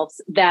themselves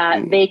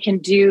that they can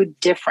do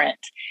different,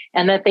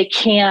 and that they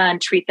can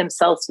treat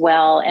themselves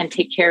well and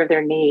take care of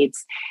their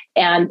needs.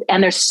 And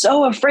they're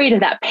so afraid of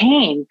that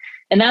pain.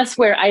 And that's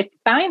where I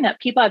find that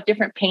people have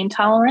different pain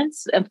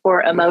tolerance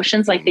for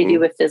emotions, like they do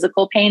with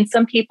physical pain.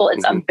 Some people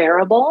it's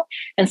unbearable,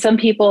 and some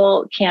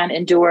people can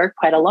endure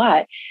quite a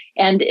lot.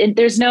 And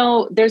there's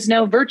no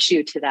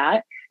virtue to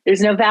that.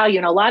 There's no value.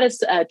 And a lot of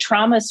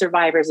trauma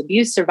survivors,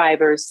 abuse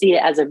survivors see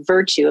it as a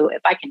virtue.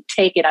 If I can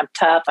take it, I'm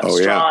tough, I'm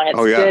strong, it's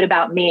good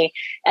about me.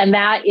 And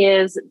that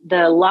is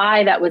the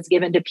lie that was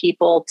given to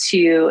people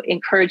to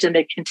encourage them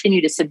to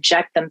continue to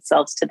subject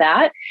themselves to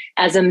that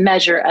as a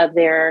measure of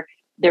their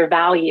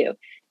value.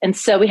 And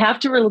so we have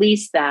to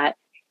release that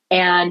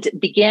and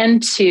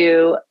begin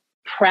to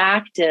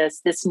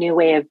practice this new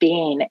way of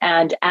being.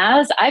 And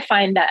as I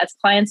find that as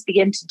clients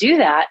begin to do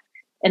that,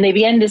 and they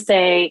begin to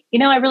say,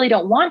 I really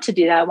don't want to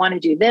do that. I want to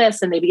do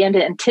this. And they begin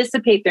to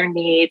anticipate their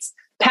needs,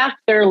 pack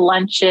their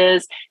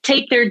lunches,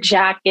 take their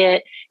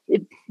jacket,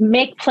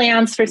 make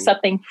plans for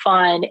something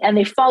fun, and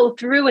they follow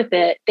through with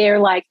it. They're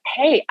like,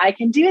 hey, I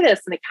can do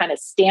this. And they kind of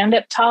stand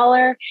up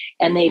taller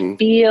and they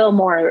feel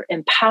more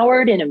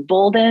empowered and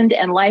emboldened.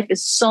 And life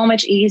is so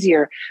much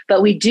easier.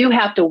 But we do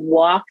have to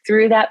walk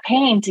through that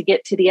pain to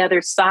get to the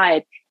other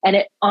side. And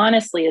it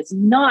honestly is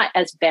not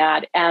as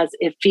bad as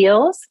it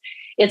feels.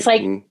 It's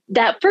like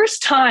that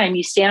first time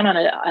you stand on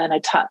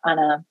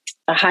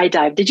a high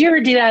dive. Did you ever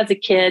do that as a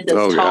kid?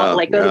 Those go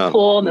to the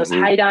pool and those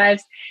high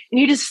dives,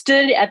 and you just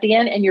stood at the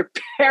end and you're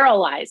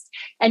paralyzed,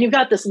 and you've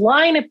got this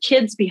line of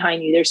kids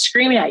behind you. They're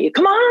screaming at you,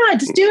 "Come on,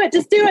 just do it,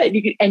 just do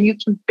it!" And you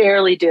can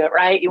barely do it.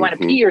 Right? You want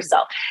to pee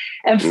yourself,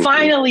 and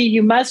finally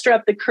you muster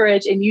up the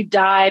courage and you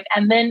dive,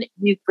 and then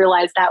you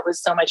realize that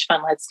was so much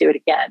fun. Let's do it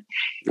again.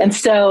 And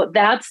so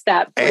that's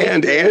that.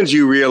 And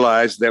you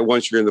realize that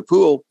once you're in the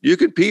pool, you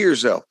could pee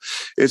yourself.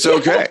 It's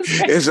okay.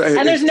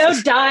 And there's no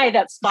dye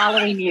that's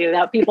following you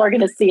that people are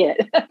going to see it.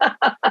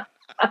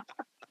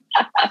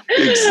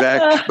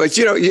 Exactly.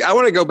 But, I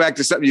want to go back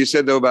to something you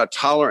said, though, about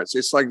tolerance.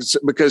 It's like,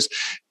 because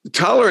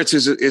tolerance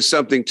is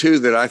something, too,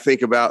 that I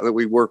think about, that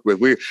we work with.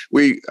 We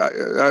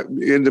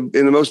in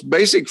the most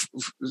basic,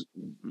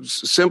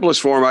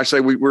 simplest form, I say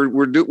we're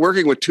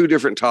working with two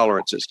different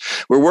tolerances.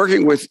 We're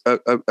working with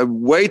a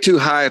way too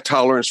high a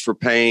tolerance for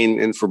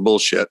pain and for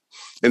bullshit.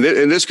 And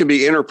this can be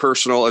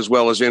interpersonal as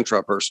well as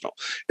intrapersonal.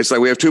 It's like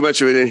we have too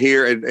much of it in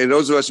here, and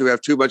those of us who have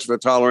too much of a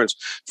tolerance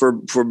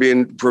for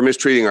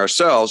mistreating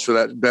ourselves, for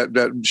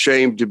that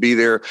shame to be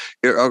there.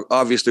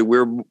 Obviously,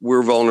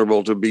 we're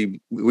vulnerable to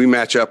we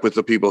match up with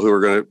the people who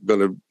are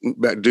going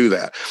to do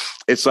that.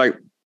 It's like.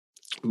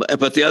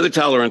 But the other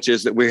tolerance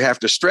is that we have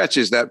to stretch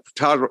is that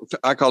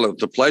I call it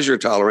the pleasure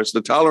tolerance,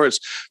 the tolerance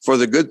for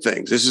the good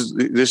things. This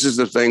is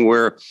the thing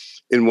where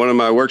in one of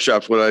my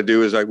workshops, what I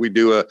do is we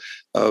do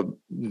a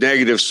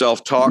negative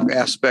self-talk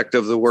aspect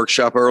of the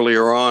workshop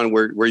earlier on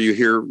where you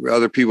hear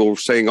other people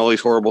saying all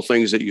these horrible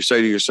things that you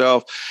say to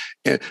yourself.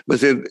 And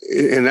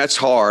that's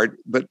hard.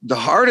 But a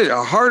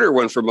harder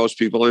one for most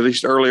people, at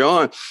least early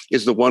on,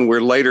 is the one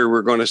where later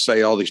we're going to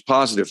say all these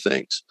positive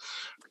things.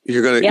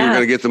 You're going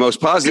to get the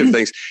most positive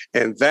things.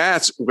 And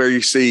that's where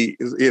you see,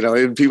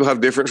 people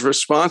have different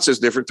responses,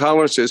 different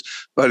tolerances,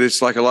 but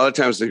it's like a lot of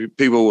times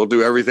people will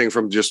do everything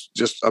from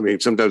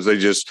sometimes they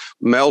just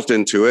melt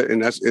into it,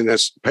 and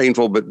that's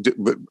painful, but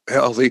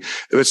healthy.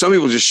 But some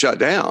people just shut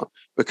down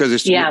because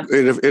it's, and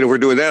if we're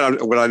doing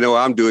that, what I know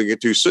I'm doing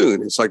it too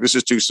soon. It's like, this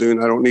is too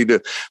soon. I don't need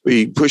to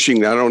be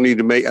pushing that. I don't need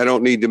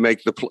to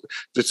make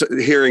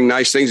hearing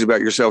nice things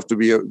about yourself to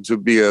be it's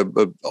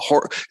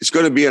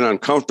going to be an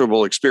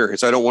uncomfortable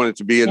experience. I don't want it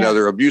to be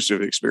another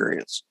abusive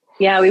experience.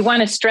 Yeah, we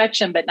want to stretch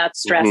them, but not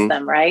stress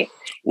them, right?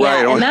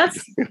 Right. Yeah, and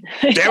that's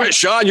damn it,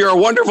 Sean, you're a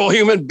wonderful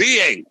human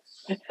being.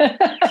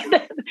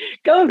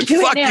 Go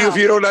do Fuck it now. you if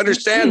you don't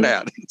understand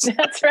that.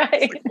 That's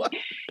right.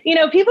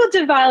 People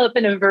develop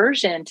an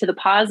aversion to the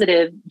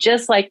positive,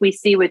 just like we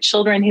see with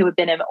children who have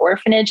been in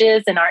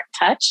orphanages and aren't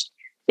touched.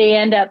 They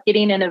end up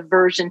getting an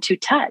aversion to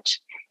touch.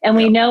 And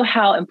we know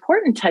how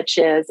important touch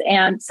is.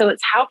 And so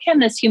it's, how can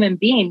this human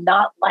being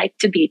not like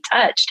to be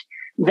touched?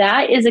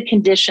 That is a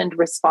conditioned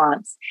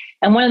response.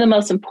 And one of the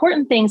most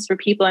important things for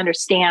people to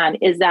understand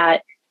is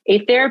that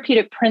a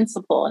therapeutic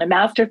principle and a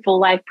masterful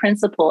life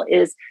principle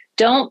is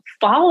don't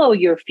follow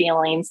your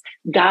feelings,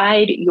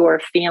 guide your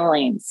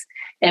feelings.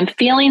 And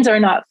feelings are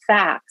not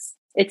facts.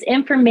 It's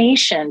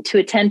information to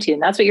attend to.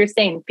 And that's what you're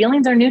saying.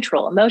 Feelings are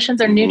neutral.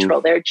 Emotions are neutral.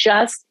 They're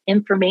just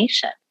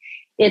information.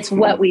 It's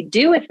what we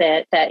do with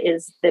it that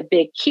is the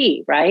big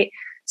key, right?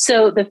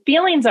 So the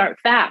feelings aren't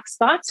facts.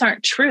 Thoughts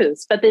aren't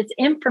truths, but it's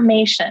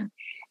information.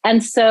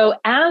 And so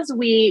as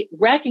we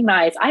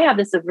recognize, I have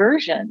this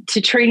aversion to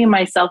treating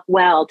myself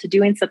well, to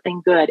doing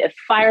something good, it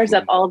fires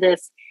up all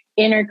this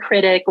inner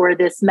critic or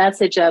this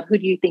message of, who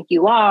do you think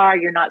you are?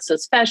 You're not so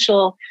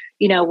special,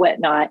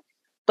 whatnot.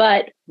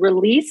 But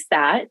release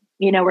that.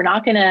 We're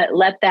not going to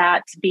let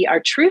that be our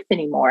truth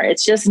anymore.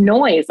 It's just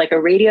noise, like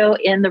a radio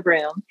in the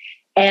room,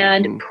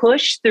 and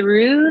push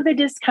through the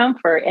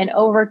discomfort. And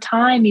over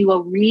time, you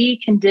will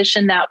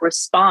recondition that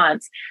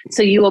response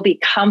so you will be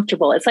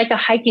comfortable. It's like a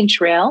hiking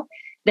trail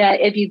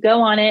that if you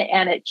go on it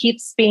and it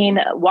keeps being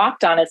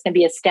walked on, it's going to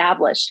be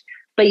established.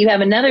 But you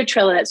have another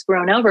trail that's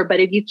grown over.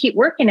 But if you keep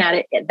working at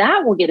it,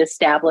 that will get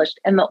established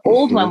and the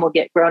old one will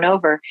get grown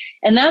over.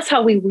 And that's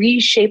how we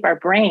reshape our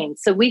brain.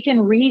 So we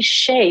can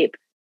reshape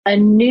a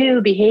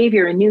new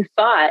behavior, a new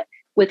thought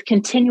with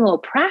continual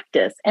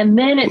practice. And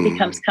then it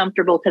becomes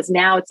comfortable because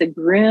now it's a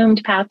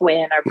groomed pathway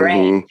in our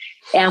brain.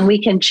 And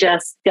we can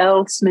just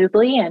go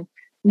smoothly and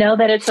know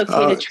that it's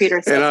okay to treat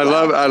ourselves. And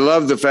I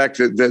love the fact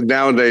that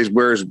nowadays,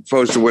 whereas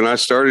opposed to when I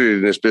started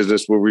in this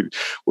business,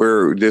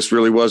 where this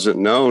really wasn't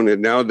known,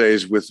 and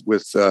nowadays with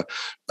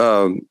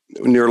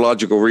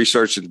neurological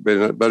research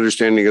and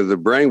understanding of the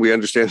brain, we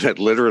understand that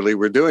literally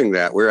we're doing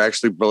that. We're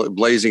actually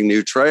blazing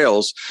new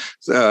trails,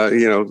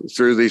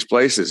 through these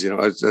places.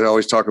 I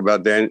always talk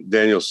about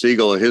Daniel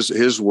Siegel and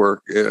his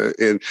work,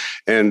 and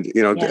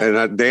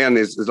Dan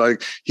is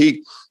like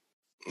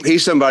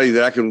he's somebody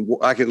that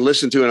I can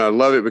listen to, and I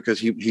love it because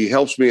he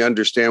helps me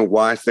understand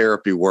why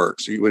therapy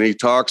works. When he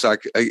talks,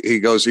 he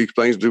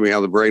explains to me how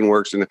the brain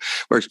works and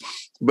works.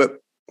 But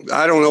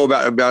I don't know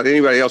about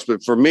anybody else,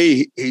 but for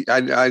me,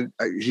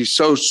 he's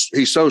so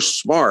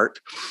smart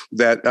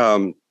that.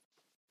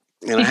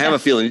 And I have a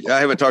feeling, I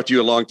haven't talked to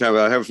you in a long time,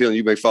 but I have a feeling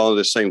you may fall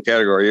into the same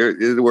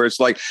category where it's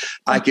like,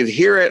 I can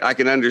hear it, I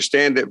can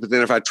understand it, but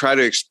then if I try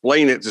to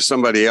explain it to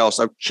somebody else,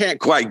 I can't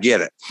quite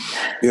get it.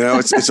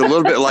 It's a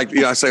little bit like,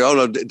 I say, oh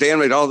no, Dan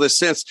made all this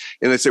sense.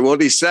 And they say, what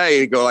did he say?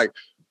 And you go like,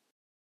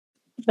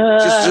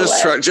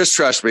 just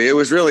trust me. It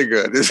was really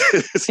good.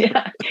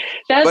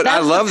 But I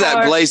love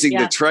that blazing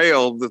the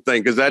trail, the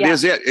thing, because that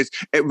is it.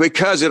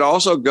 Because it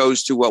also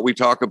goes to what we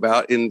talk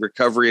about in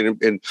recovery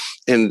and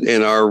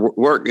in our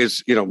work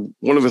is,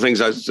 one of the things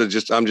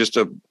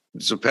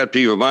it's a pet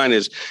peeve of mine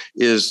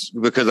is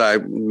because I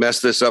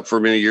messed this up for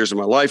many years of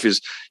my life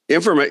is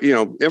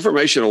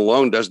information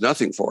alone does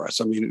nothing for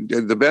us. I mean,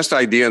 the best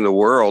idea in the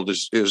world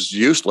is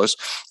useless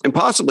and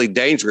possibly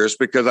dangerous,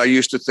 because I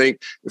used to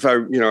think if I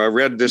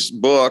read this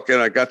book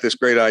and I got this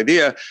great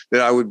idea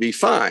that I would be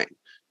fine.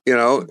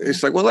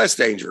 It's like, well, that's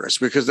dangerous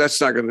because that's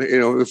not going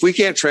to, if we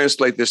can't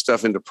translate this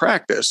stuff into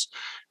practice,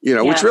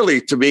 which really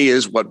to me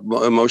is what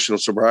emotional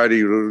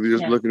sobriety,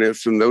 looking at it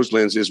from those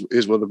lenses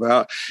is what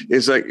about.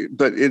 It's like,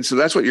 so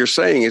that's what you're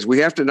saying is we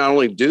have to not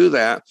only do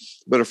that,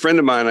 but a friend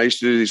of mine I used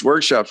to do these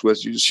workshops with,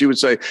 she would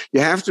say, you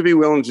have to be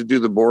willing to do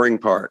the boring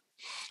part.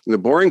 And the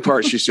boring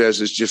part, she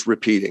says, is just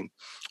repeating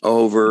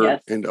over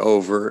and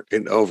over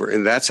and over.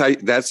 And that's how,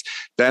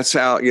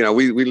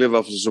 we live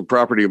off of some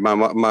property.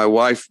 My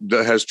wife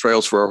has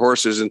trails for our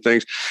horses and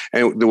things.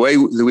 And the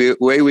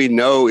way we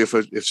know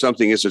if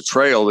something is a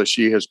trail that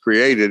she has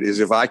created is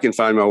if I can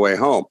find my way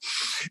home,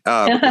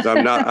 because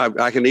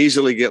I can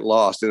easily get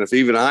lost. And if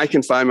even I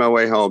can find my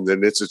way home,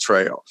 then it's a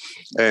trail.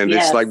 And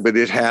it's like, but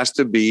it has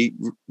to be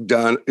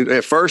done.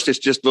 At first, it's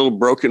just little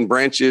broken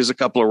branches, a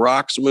couple of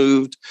rocks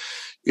moved,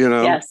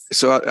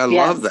 So I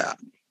love that.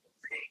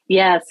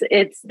 Yes,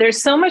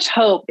 there's so much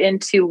hope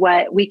into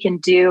what we can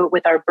do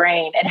with our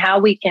brain and how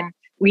we can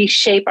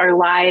reshape our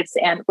lives.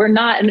 And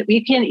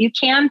you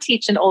can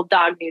teach an old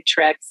dog new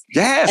tricks.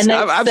 Yes,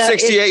 I'm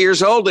 68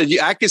 years old and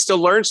I can still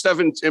learn stuff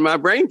and my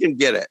brain can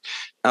get it.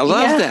 I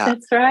love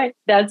that.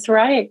 That's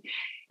right.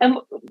 And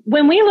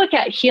when we look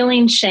at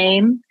healing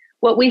shame,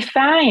 what we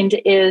find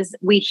is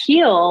we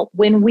heal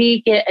when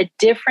we get a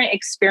different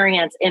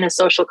experience in a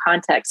social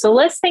context. So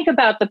let's think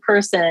about the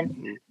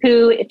person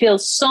who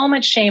feels so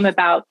much shame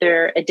about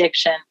their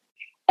addiction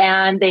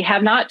and they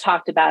have not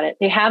talked about it.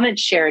 They haven't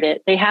shared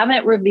it. They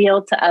haven't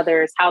revealed to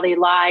others how they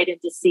lied and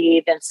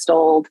deceived and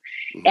stole.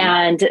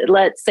 And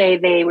let's say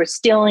they were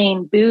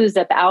stealing booze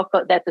at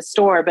the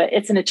store, but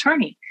it's an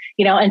attorney,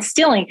 and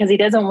stealing because he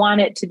doesn't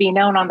want it to be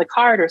known on the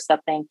card or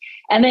something,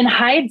 and then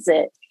hides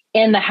it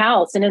in the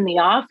house and in the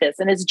office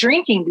and is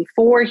drinking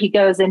before he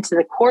goes into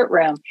the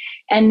courtroom.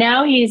 And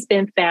now he's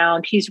been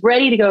found, he's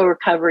ready to go to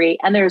recovery.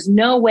 And there's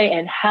no way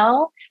in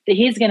hell that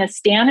he's going to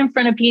stand in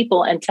front of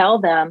people and tell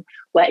them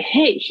what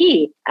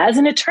he as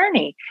an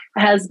attorney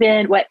has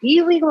been, what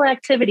illegal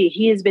activity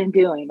he has been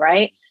doing,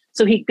 right?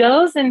 So he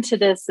goes into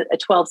this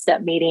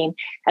 12-step meeting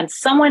and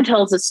someone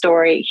tells a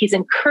story. He's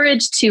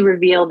encouraged to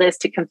reveal this,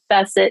 to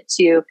confess it,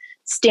 to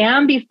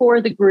stand before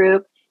the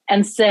group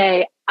and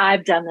say,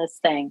 I've done this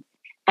thing.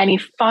 And he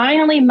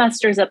finally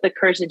musters up the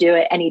courage to do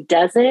it, and he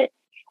does it.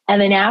 And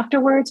then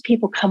afterwards,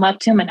 people come up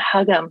to him and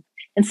hug him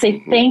and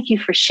say, thank you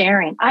for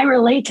sharing. I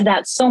relate to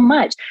that so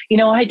much.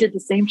 I did the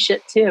same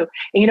shit too.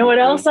 And you know what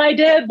else I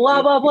did?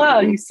 Blah, blah, blah.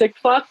 You sick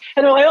fuck.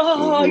 And they're like,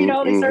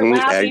 they start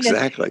laughing.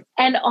 Exactly.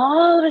 And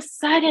all of a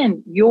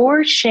sudden,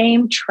 your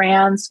shame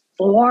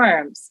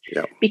transforms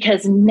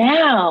because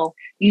now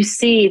you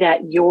see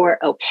that you're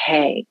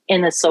okay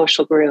in the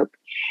social group.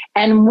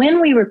 And when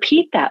we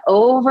repeat that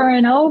over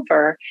and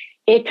over,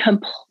 it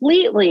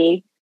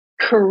completely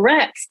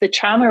corrects the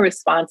trauma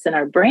response in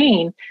our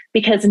brain,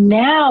 because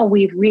now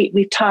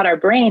we've taught our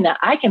brain that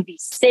I can be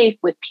safe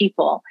with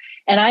people,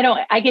 and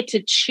I get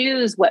to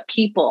choose what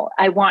people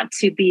I want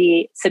to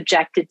be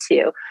subjected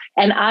to.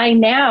 And I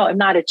now am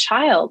not a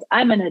child.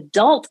 I'm an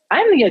adult.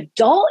 I'm the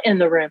adult in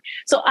the room.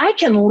 So I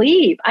can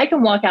leave. I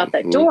can walk out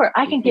that door.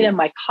 I can get in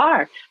my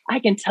car. I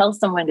can tell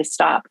someone to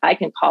stop. I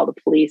can call the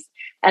police.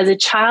 As a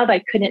child, I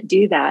couldn't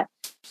do that.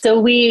 So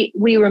we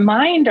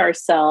remind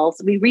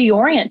ourselves, we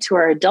reorient to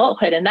our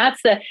adulthood. And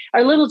that's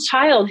our little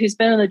child who's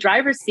been in the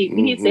driver's seat.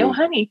 We need to say, oh,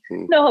 honey,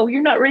 no,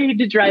 you're not ready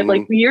to drive.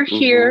 Like, you're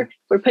here.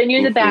 We're putting you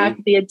in the back.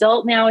 The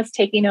adult now is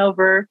taking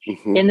over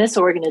in this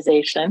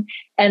organization.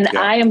 And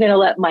I am going to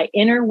let my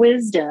inner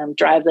wisdom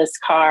drive this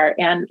car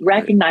and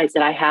recognize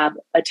that I have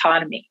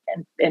autonomy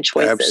and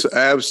choices.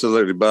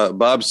 Absolutely.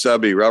 Robert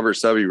Subby,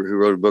 who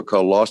wrote a book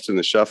called Lost in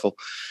the Shuffle.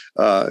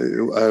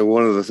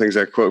 One of the things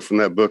I quote from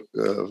that book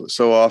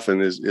so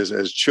often is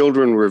as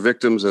children we're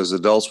victims, as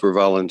adults we're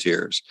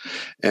volunteers,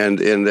 and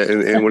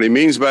what he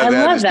means by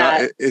that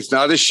is it's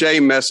not a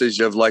shame message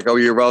of like, oh,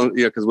 you're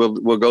volunteer, because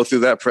we'll go through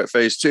that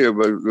phase too,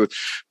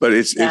 but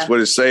it's what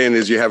it's saying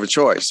is you have a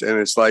choice, and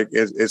it's like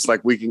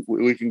we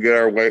can get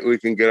our way, we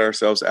can get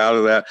ourselves out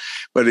of that.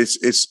 But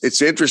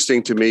it's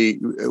interesting to me.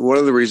 One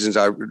of the reasons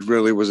I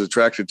really was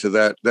attracted to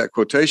that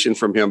quotation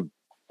from him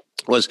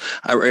was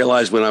I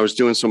realized when I was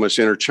doing so much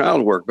inner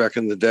child work back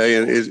in the day,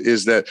 and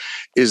is that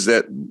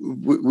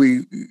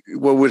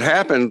what would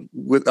happen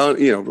with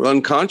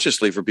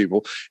unconsciously for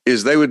people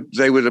is they would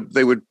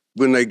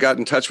when they got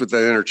in touch with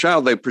that inner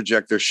child, they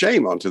project their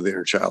shame onto the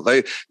inner child.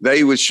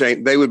 They would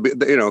shame. They would be,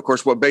 of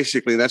course, what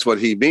basically that's what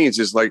he means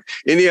is like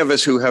any of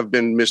us who have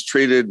been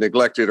mistreated,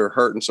 neglected, or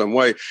hurt in some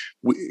way,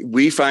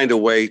 we find a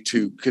way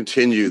to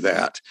continue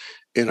that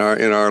in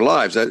our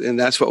lives. And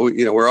that's what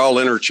we're all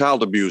inner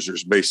child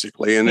abusers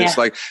basically. And it's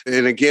like,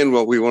 and again,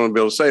 what we want to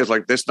be able to say is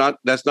like, that's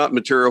not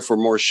material for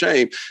more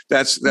shame.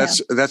 That's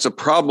a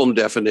problem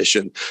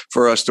definition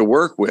for us to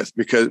work with,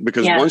 because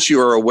once you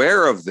are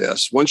aware of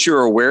this, once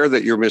you're aware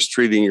that you're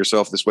mistreating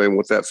yourself this way and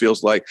what that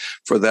feels like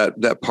for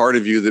that part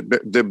of you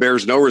that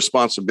bears no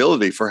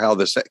responsibility for how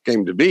this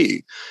came to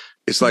be,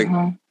 it's like,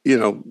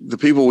 the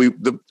people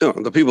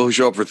the people who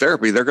show up for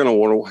therapy, they're going to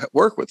want to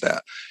work with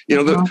that.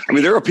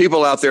 There are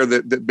people out there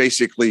that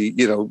basically,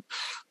 the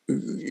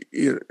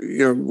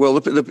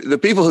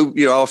people who,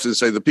 I often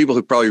say the people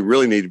who probably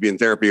really need to be in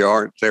therapy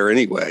aren't there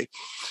anyway.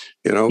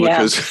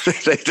 Because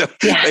they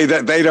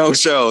don't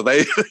show.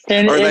 They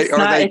come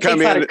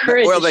in.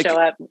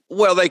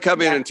 They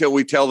come in until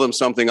we tell them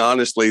something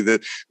honestly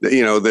that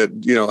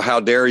how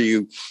dare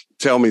you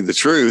tell me the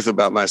truth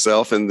about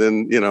myself, and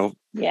then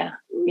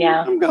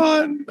I'm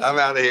gone. I'm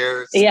out of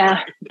here.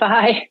 Yeah,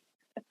 bye.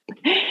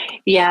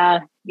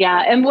 Yeah.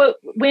 And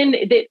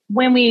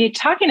when we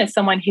talking to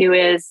someone who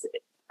is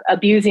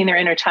abusing their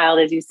inner child,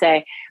 as you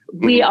say,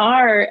 we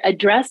are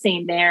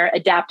addressing their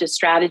adaptive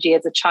strategy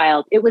as a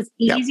child. It was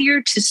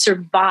easier to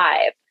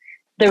survive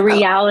the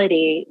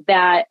reality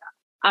that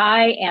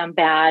I am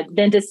bad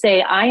than to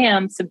say I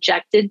am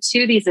subjected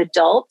to these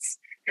adults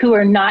who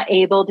are not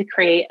able to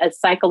create a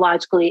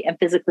psychologically and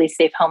physically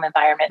safe home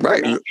environment for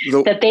me,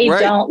 that they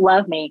don't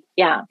love me.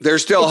 Yeah.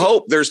 There's still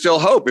hope. There's still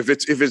hope. If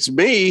it's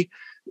me,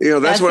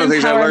 that's one of the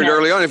things I learned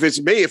early on. If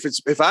it's me,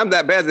 if I'm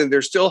that bad, then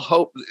there's still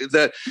hope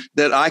that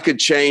I could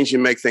change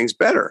and make things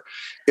better.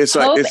 It's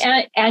hope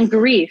and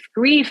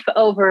grief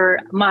over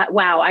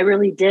I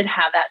really did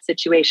have that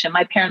situation.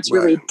 My parents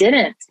really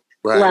didn't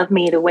love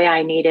me the way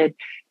I needed.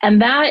 And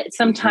that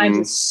sometimes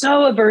is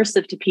so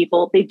aversive to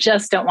people. They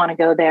just don't want to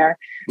go there.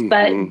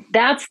 But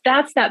that's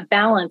that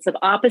balance of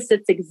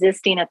opposites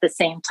existing at the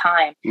same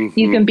time.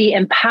 You can be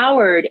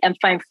empowered and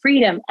find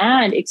freedom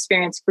and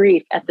experience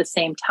grief at the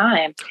same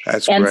time.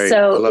 That's and great.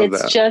 So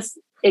it's just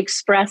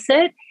express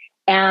it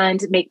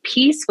and make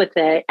peace with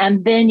it.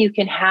 And then you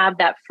can have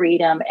that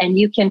freedom and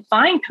you can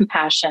find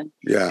compassion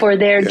for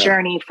their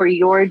journey, for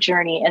your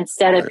journey,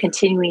 instead of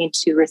continuing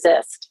to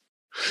resist.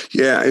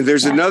 Yeah, and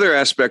there's another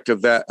aspect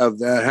of that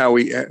how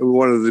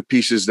one of the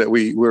pieces that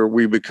where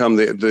we become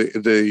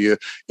the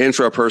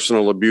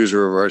intrapersonal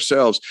abuser of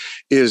ourselves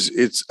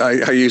is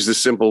I use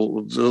this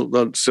simple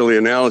silly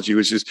analogy,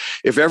 which is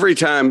if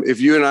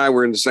you and I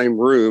were in the same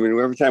room and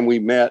every time we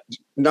met,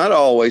 not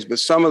always, but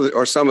some of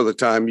the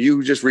time,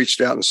 you just reached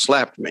out and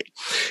slapped me.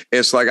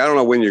 It's like, I don't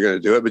know when you're going to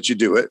do it, but you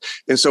do it.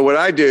 And so what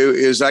I do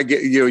is I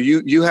get,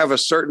 you have a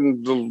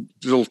certain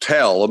little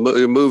tell,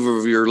 a move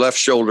of your left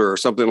shoulder or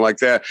something like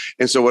that.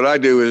 And so what I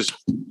do is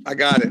I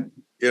got it.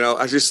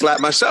 I just slap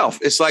myself.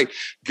 It's like,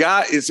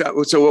 God,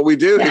 so what we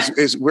do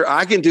is where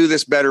I can do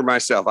this better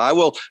myself. I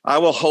will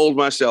hold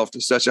myself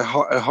to such a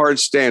hard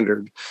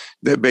standard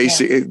that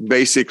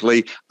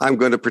basically I'm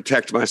going to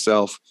protect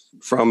myself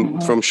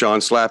from Sean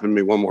slapping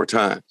me one more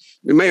time.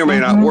 It may or may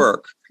not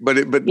work, but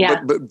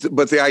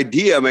the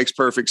idea makes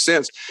perfect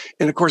sense.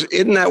 And of course,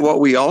 isn't that what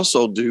we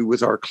also do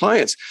with our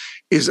clients?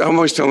 Is I'm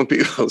always telling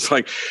people, it's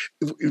like,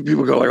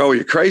 people go like, oh,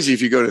 you're crazy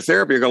if you go to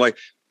therapy. I go like,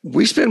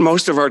 we spend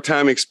most of our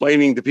time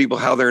explaining to people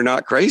how they're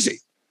not crazy.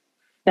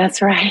 That's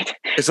right.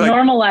 It's like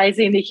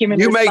normalizing the human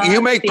response.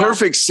 You make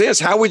perfect sense.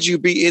 How would you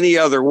be any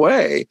other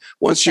way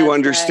once you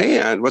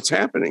understand what's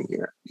happening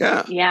here?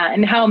 Yeah. Yeah.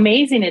 And how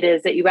amazing it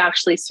is that you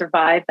actually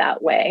survive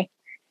that way.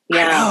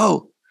 Yeah. I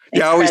know.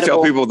 Yeah. I always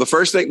tell people the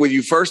first thing when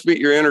you first meet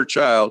your inner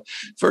child,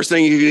 first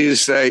thing you need to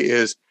say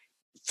is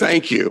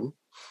thank you.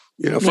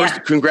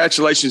 First,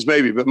 congratulations,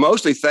 maybe, but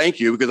mostly thank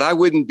you, because I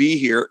wouldn't be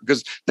here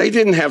because they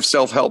didn't have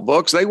self-help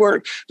books. They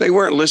weren't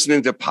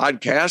listening to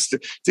podcasts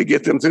to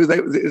get them through.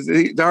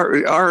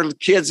 Our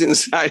kids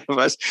inside of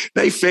us,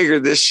 they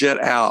figured this shit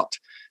out.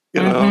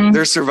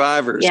 They're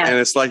survivors. And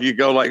it's like, you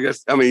go like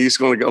this. I mean, you're just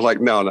going to go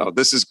like, no,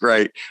 this is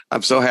great.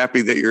 I'm so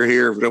happy that you're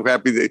here. I'm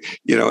happy that,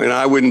 and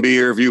I wouldn't be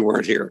here if you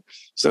weren't here.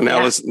 So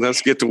now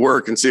let's get to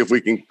work and see if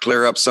we can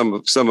clear up some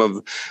of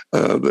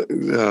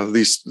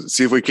these,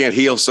 see if we can't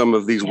heal some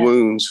of these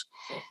wounds.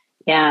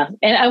 Yeah.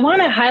 And I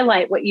want to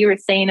highlight what you were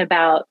saying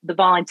about the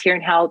volunteer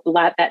and how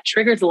that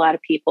triggers a lot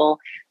of people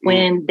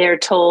when they're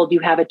told you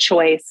have a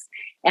choice.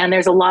 And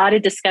there's a lot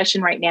of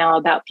discussion right now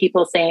about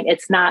people saying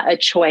it's not a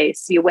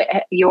choice.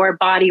 Your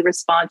body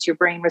response, your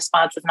brain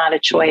response is not a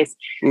choice.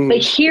 But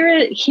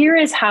here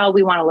is how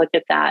we want to look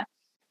at that.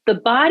 The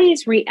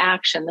body's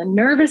reaction, the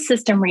nervous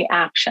system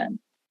reaction,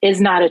 is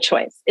not a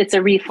choice. It's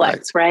a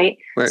reflex, right?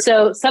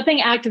 So something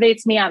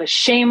activates me. I have a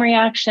shame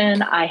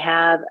reaction. I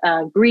have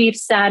grief,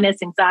 sadness,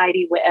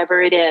 anxiety,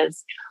 whatever it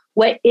is.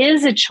 What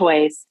is a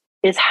choice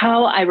is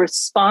how I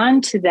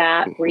respond to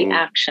that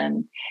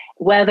reaction.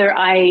 Whether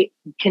I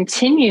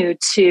continue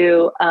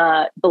to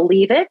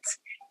believe it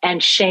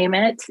and shame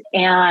it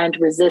and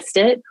resist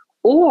it,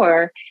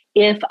 or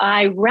if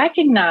I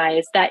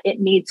recognize that it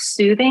needs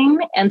soothing,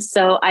 and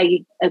so I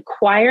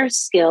acquire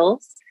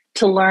skills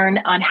to learn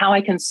on how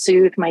I can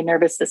soothe my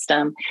nervous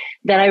system,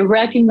 that I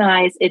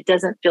recognize it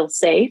doesn't feel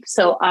safe.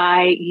 So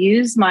I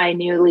use my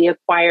newly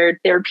acquired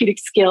therapeutic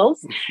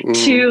skills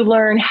to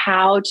learn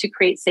how to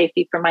create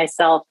safety for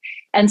myself.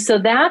 And so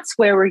that's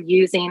where we're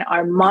using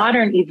our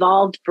modern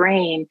evolved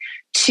brain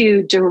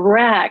to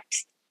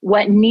direct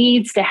what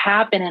needs to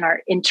happen in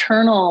our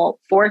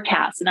internal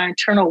forecast and our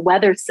internal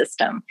weather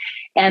system,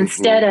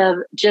 instead of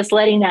just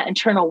letting that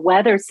internal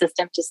weather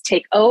system just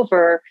take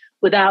over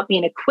without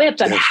being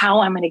equipped on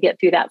how I'm going to get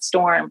through that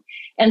storm.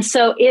 And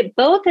so it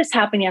both is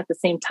happening at the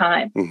same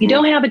time. You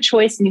don't have a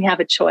choice and you have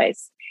a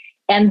choice.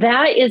 And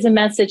that is a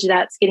message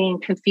that's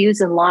getting confused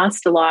and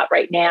lost a lot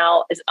right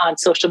now is on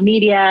social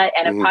media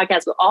and in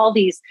podcasts with all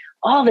this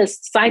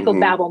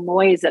psychobabble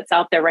noise that's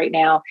out there right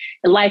now,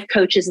 and life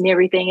coaches and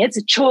everything. It's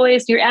a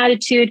choice, your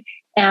attitude.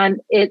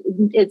 And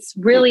it's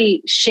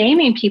really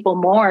shaming people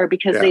more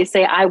because they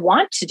say, I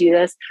want to do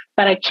this,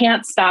 but I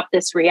can't stop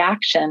this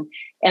reaction.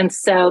 And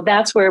so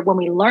that's where, when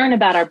we learn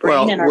about our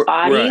brain and our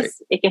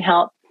bodies, it can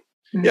help.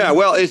 Yeah,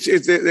 well,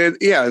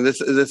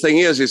 the thing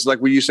is, it's like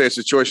when you say it's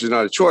a choice, it's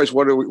not a choice.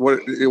 What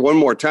one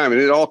more time,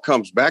 and it all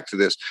comes back to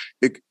this.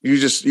 You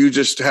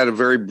just had a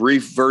very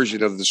brief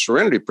version of the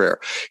Serenity Prayer.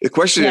 The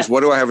question is,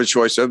 what do I have a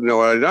choice of? No,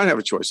 I don't have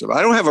a choice of.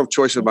 I don't have a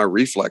choice of my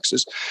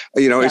reflexes.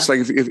 It's like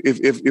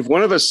if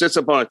one of us sits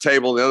up on a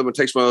table, the other one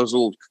takes one of those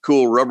little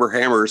cool rubber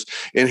hammers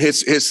and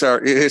hits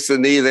the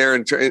knee there,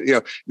 and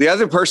the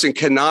other person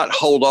cannot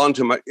hold on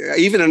to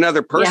even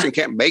another person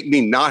can't make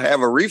me not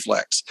have a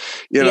reflex.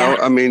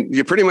 I mean,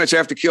 you pretty much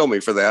have to kill me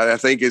for that. I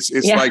think it's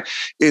like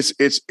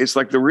it's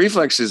like the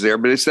reflex is there,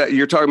 but it's that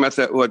you're talking about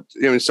that. What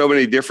so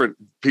many different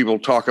people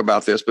talk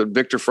about this, but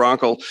Viktor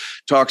Frankl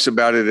talks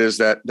about it as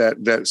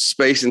that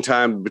space and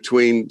time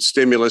between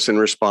stimulus and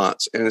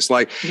response. And it's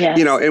like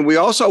and we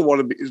also want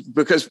to be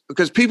because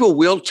people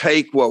will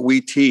take what we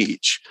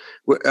teach.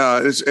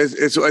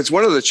 It's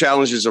one of the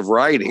challenges of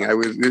writing.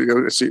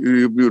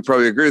 You would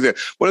probably agree with that.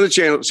 One of the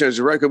challenges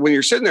of writing, when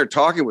you're sitting there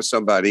talking with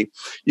somebody,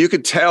 you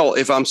could tell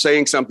if I'm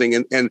saying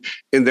something and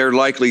they're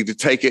likely to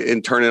take it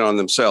and turn it on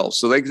themselves.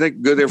 So they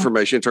take good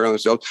information and turn it on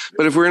themselves.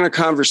 But if we're in a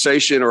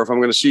conversation, or if I'm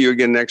going to see you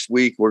again next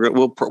week,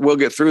 we'll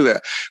get through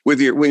that.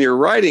 When you're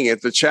writing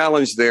it, the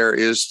challenge there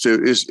is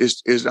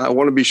I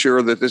want to be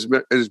sure that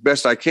as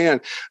best I can,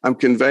 I'm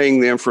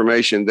conveying the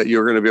information that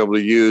you're going to be able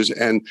to use,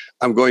 and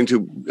I'm going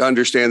to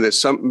understand that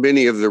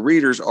many of the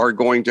readers are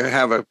going to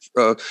have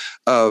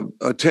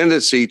a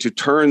tendency to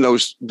turn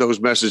those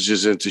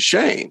messages into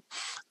shame,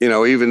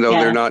 even though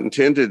they're not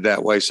intended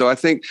that way. So I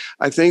think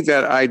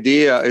that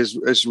idea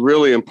is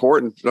really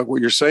important. Like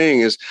what you're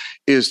saying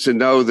is to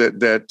know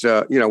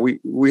that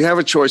we have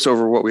a choice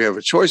over what we have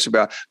a choice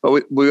about,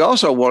 but we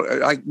also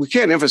we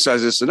can't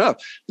emphasize this enough.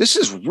 This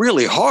is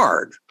really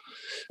hard.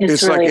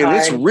 It's really hard.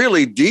 And it's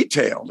really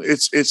detailed.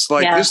 It's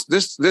like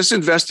this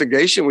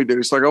investigation we do.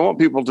 It's like, I want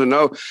people to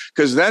know,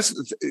 because that's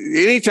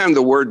anytime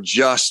the word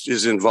just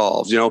is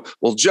involved,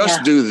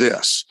 just do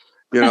this,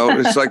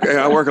 it's like,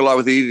 I work a lot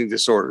with eating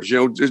disorders,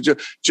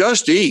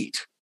 just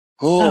eat.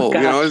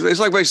 It's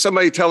like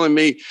somebody telling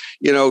me,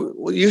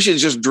 you should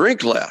just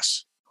drink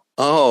less.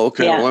 Oh,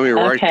 okay. Well, let me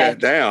write that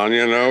down,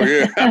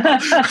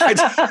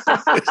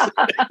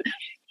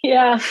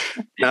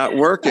 not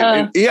working.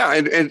 And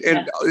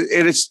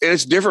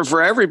it's different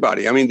for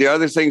everybody. I mean, the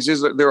other things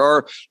is that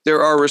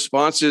there are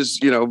responses,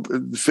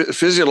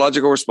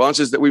 physiological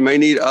responses that we may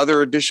need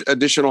other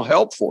additional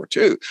help for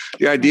too.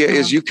 The idea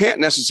is you can't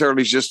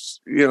necessarily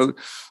just,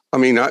 I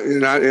mean,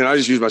 I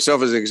just use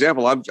myself as an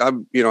example.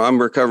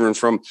 I'm recovering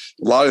from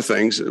a lot of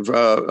things,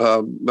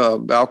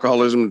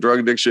 alcoholism, drug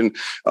addiction,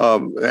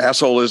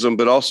 assholism,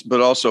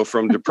 but also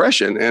from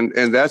depression,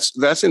 and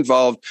that's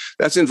involved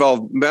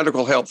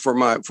medical help for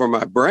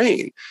my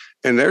brain.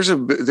 And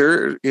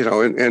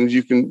and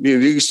you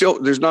can still,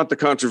 there's not the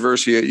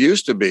controversy it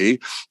used to be,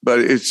 but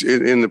it's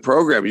in the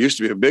program. It used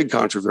to be a big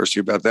controversy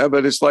about that,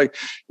 but it's like,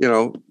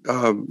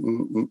 I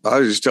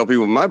just tell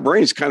people my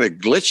brain's kind of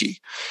glitchy,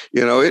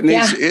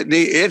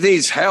 it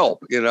needs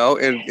help,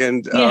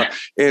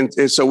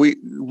 and so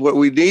what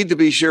we need to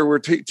be sure we're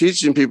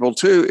teaching people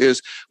too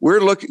is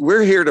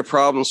we're here to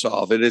problem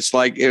solve. And it's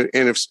like, and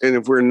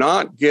if we're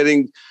not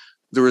getting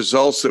the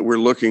results that we're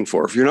looking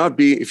for, if you're not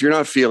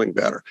feeling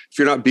better, if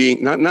you're not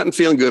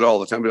feeling good all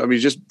the time, but I mean,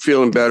 just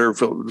feeling better,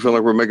 feel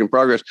like we're making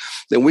progress,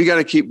 then we got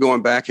to keep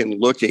going back and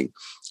looking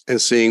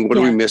and seeing what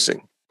are we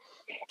missing.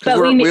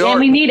 But we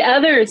need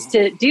others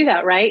to do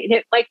that, right?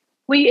 Like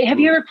have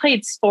you ever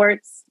played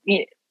sports?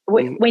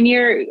 When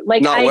you're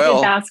like,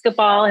 did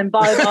basketball and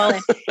volleyball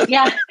and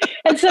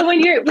and so when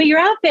you're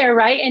out there,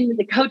 right, and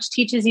the coach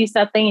teaches you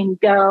something and you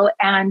go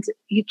and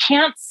you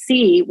can't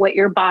see what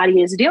your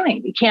body is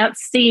doing. You can't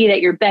see that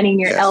you're bending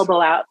your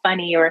elbow out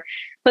funny,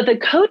 but the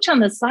coach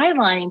on the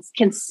sidelines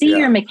can see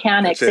your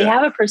mechanics. They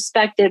have a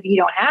perspective you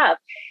don't have.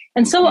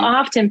 And so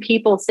often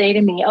people say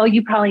to me, "Oh,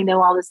 you probably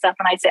know all this stuff."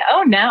 And I say,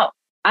 "Oh no,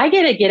 I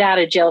get a get out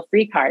of jail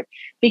free card,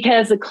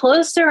 because the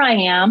closer I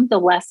am, the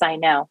less I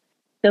know.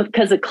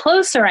 Because the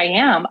closer I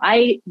am,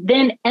 I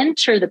then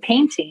enter the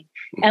painting.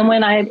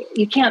 And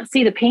you can't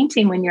see the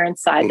painting when you're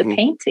inside the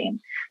painting.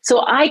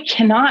 So I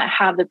cannot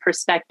have the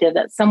perspective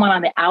that someone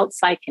on the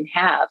outside can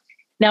have.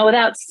 Now, with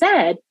that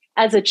said,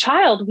 as a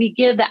child, we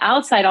give the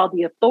outside all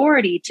the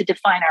authority to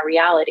define our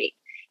reality.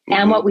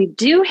 And what we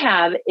do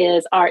have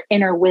is our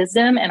inner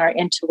wisdom and our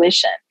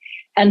intuition.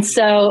 And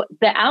so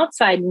the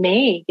outside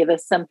may give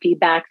us some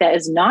feedback that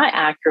is not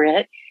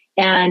accurate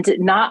and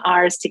not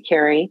ours to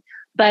carry.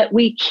 But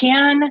we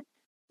can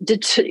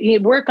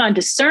work on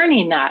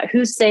discerning that,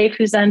 who's safe,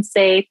 who's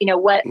unsafe,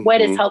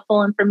 what is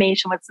helpful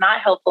information, what's not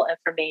helpful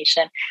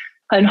information.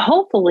 And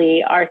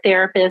hopefully our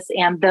therapists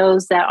and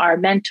those that are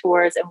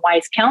mentors and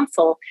wise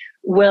counsel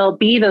will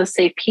be those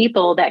safe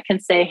people that can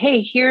say,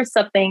 hey, here's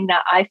something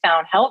that I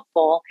found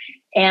helpful,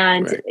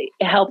 and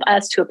help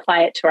us to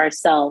apply it to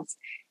ourselves.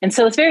 And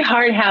so it's very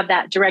hard to have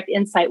that direct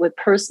insight with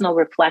personal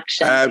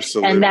reflection.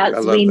 Absolutely.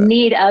 And we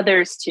need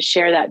others to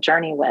share that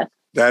journey with.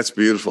 That's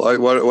beautiful. I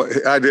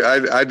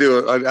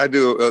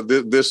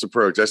do this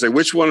approach. I say,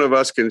 which one of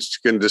us can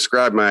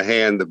describe my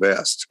hand the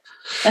best?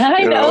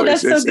 I know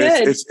that's so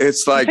good.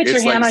 It's like put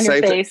your hand on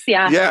your face.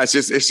 Yeah. It's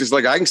just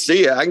like I can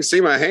see it. I can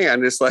see my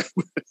hand. It's like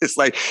if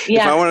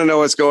I want to know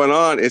what's going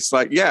on, it's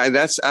like and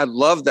I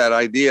love that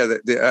idea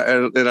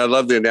and I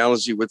love the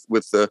analogy with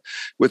the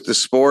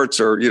sports,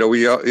 or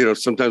we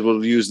sometimes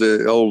we'll use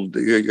the old,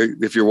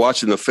 if you're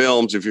watching the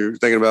films, if you're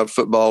thinking about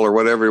football or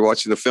whatever, you're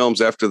watching the films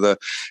after the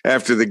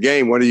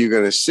game, what are you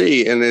going to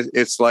see? And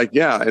it's like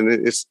and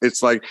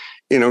it's like.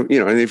 And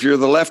if you're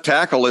the left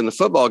tackle in the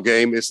football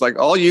game, it's like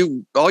all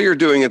you're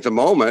doing at the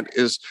moment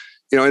is,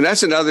 and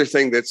that's another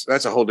thing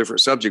that's a whole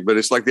different subject. But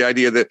it's like the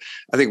idea that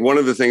I think one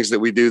of the things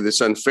that we do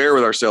that's unfair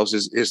with ourselves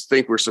is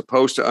think we're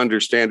supposed to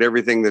understand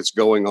everything that's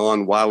going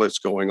on while it's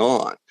going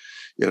on.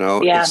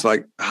 It's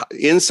like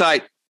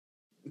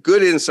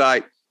good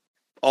insight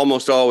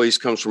almost always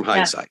comes from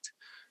hindsight.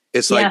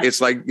 It's like, and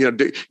it's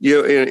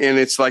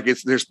like,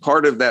 there's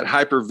part of that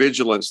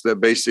hypervigilance that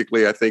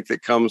basically I think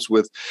that comes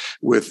with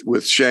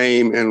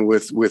shame and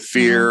with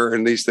fear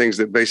and these things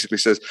that basically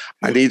says,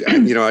 I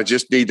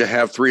just need to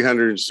have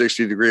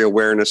 360 degree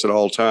awareness at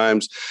all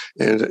times.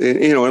 And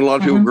a lot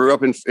of people grew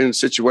up in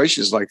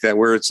situations like that,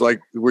 where it's like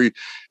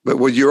but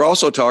what you're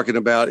also talking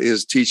about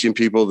is teaching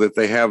people that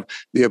they have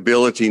the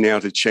ability now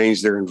to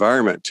change their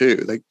environment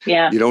too.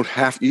 You don't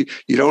have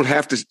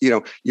to,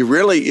 you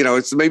really,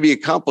 it's maybe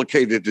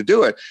complicated to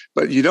do it,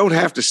 but you don't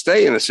have to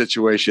stay in a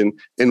situation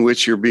in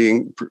which you're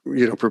being,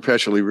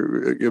 perpetually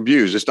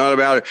abused. It's not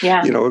about,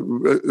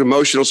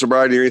 emotional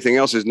sobriety or anything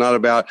else. It's not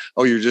about,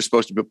 you're just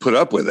supposed to put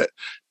up with it.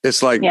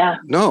 It's like,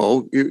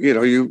 no,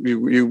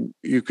 you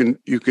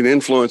can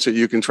influence it.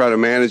 You can try to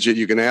manage it.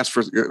 You can ask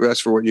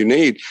for what you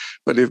need.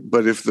 But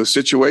if the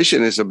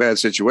situation is a bad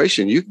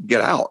situation, you can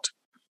get out.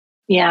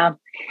 Yeah.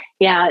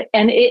 Yeah.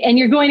 And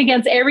you're going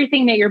against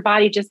everything that your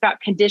body just got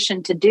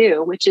conditioned to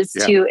do, which is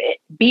to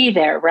be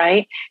there.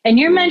 Right. And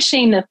you're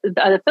mentioning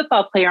the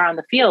football player on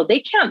the field. They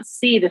can't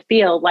see the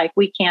field like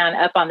we can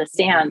up on the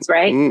stands.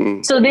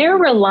 Right. So they're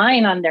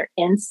relying on their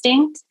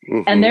instinct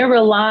and they're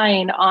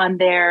relying on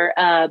their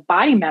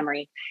body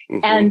memory.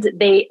 And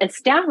they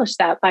establish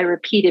that by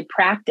repeated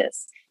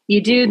practice.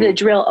 You do the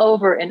drill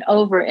over and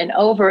over and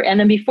over. And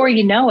then before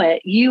you know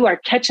it, you are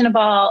catching a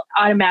ball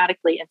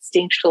automatically,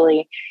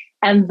 instinctually.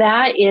 And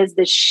that is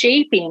the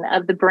shaping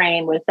of the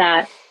brain with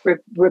that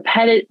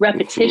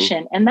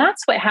repetition. And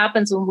that's what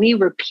happens when we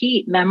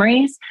repeat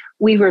memories,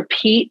 we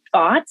repeat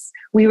thoughts,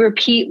 we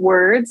repeat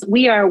words.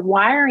 We are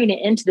wiring it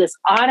into this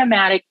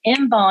automatic,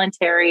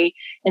 involuntary,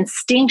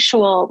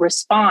 instinctual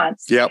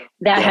response that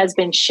has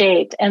been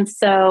shaped. And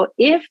so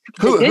if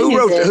who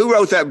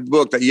wrote that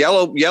book, that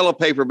yellow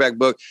paperback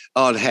book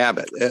on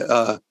habit?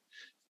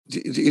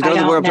 You know I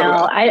don't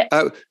know.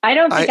 I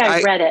don't think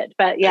I read it,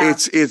 but yeah,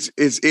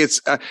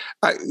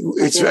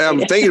 I'm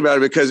thinking about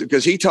it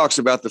because he talks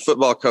about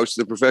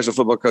the professional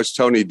football coach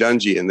Tony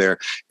Dungy in there,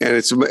 and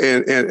it's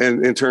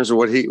and in terms of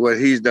what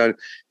he's done,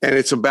 and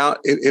it's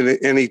about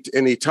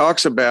and he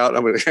talks about.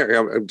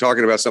 I'm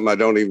talking about something I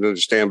don't even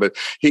understand, but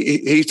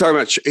he's talking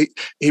about.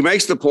 He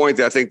makes the point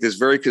that I think is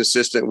very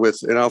consistent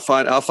with, and I'll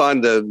find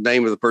the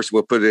name of the person.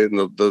 We'll put it in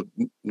the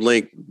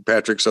link,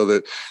 Patrick, so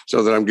that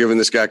I'm giving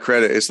this guy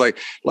credit. It's like,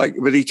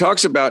 but he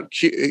talks about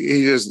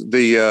he does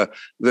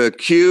the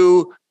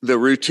cue, the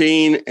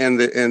routine, and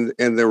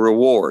the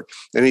reward.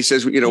 And he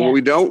says, we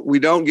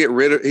don't get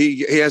rid of.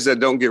 He has that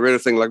don't get rid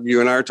of thing like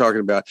you and I are talking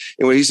about.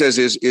 And what he says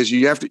is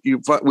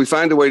we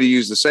find a way to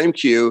use the same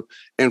cue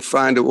and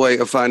find a way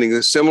of finding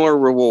a similar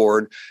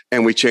reward,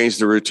 and we change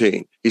the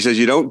routine. He says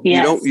you don't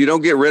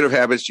get rid of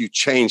habits, you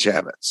change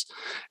habits.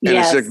 And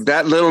it's like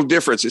that little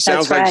difference. It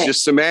sounds like it's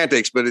just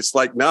semantics, but it's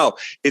like, no,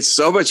 it's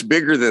so much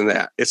bigger than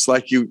that. It's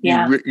like you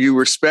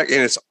respect,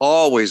 and it's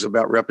always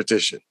about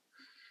repetition.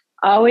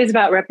 Always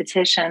about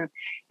repetition.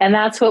 And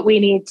that's what we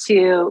need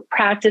to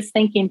practice: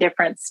 thinking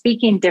different,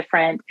 speaking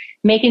different,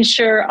 making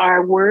sure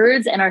our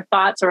words and our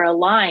thoughts are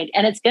aligned.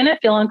 And it's going to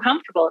feel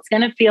uncomfortable. It's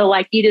going to feel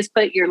like you just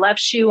put your left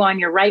shoe on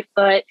your right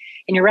foot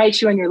and your right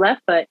shoe on your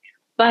left foot.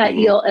 But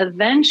you'll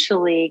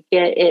eventually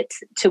get it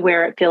to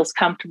where it feels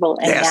comfortable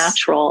and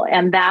natural.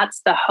 And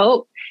that's the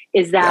hope,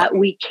 is that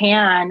we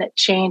can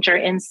change our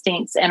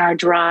instincts and our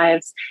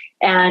drives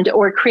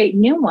or create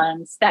new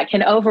ones that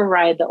can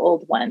override the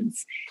old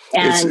ones.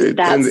 And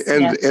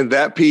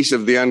that piece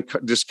of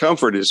the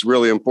discomfort is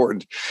really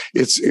important.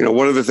 It's,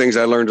 one of the things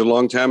I learned a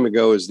long time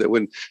ago is that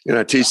when,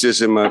 I teach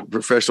this in my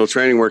professional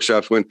training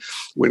workshops,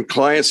 when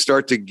clients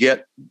start to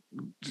get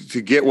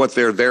what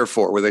they're there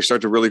for, where they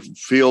start to really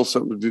feel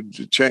something,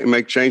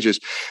 make changes,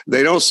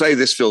 they don't say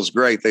this feels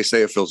great. They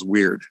say it feels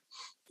weird.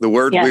 The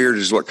word weird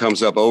is what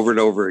comes up over and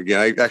over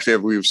again.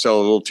 We sell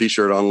a little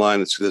T-shirt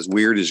online that says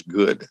 "weird is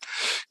good."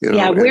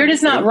 Weird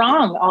is not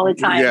wrong all the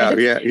time.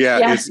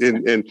 Yeah.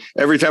 And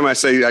every time I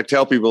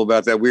tell people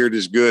about that, weird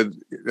is good.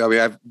 I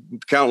mean, I've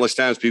countless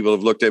times people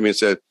have looked at me and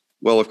said,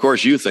 "Well, of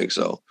course you think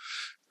so."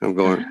 I'm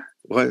going,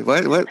 "What is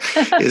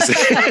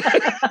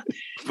it?"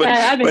 But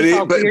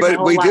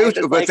we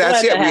do. But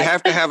that's it. We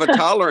have to have a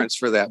tolerance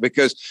for that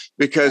because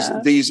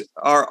these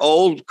are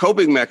old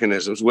coping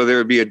mechanisms, whether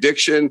it be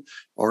addiction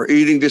or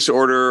eating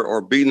disorder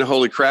or beating the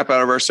holy crap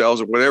out of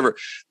ourselves or whatever.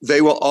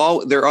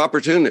 They're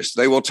opportunists.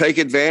 They will take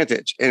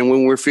advantage. And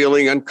when we're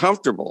feeling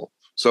uncomfortable,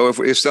 so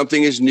if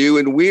something is new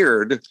and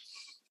weird,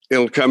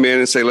 it'll come in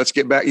and say, let's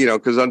get back,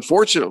 because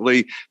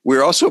unfortunately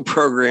we're also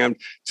programmed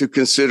to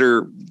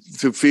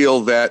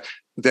feel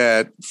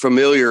that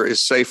familiar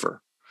is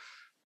safer.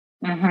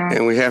 Mm-hmm.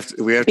 And we have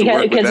to work with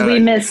that.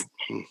 Because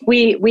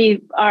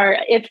we are,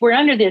 if we're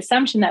under the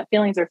assumption that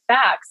feelings are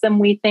facts, then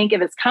we think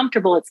if it's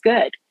comfortable, it's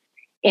good.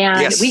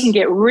 And we can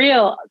get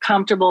real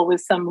comfortable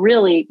with some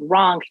really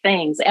wrong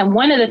things. And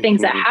one of the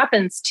things that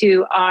happens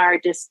to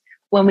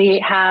when we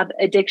have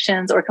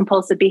addictions or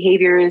compulsive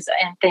behaviors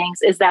and things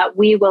is that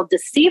we will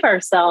deceive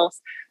ourselves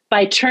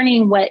by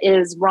turning what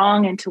is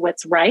wrong into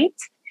what's right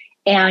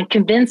and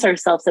convince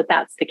ourselves that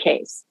that's the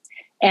case.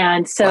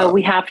 And so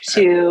we have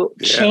to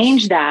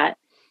change that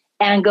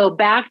and go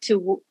back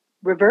to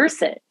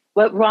reverse it.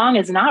 What wrong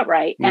is not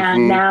right. Mm-hmm.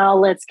 And now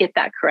let's get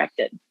that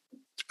corrected.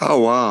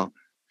 Oh, wow.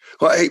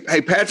 Well,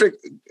 hey, Patrick,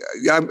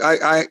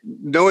 I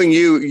knowing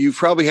you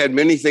probably had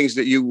many things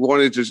that you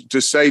wanted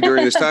to say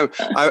during this time.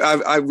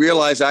 I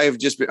realize I've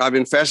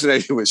been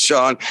fascinated with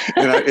Sean,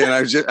 and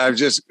I've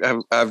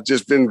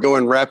just been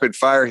going rapid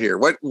fire here.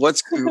 What? I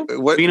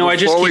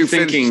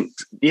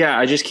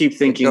just keep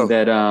thinking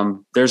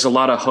that there's a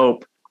lot of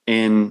hope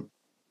in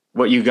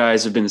what you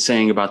guys have been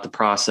saying about the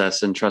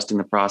process and trusting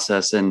the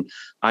process. And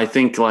I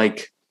think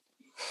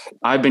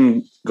I've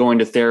been going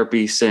to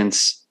therapy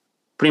since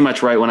pretty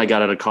much right when I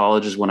got out of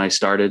college is when I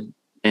started.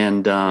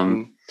 And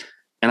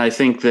I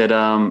think that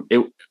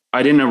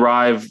I didn't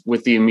arrive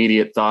with the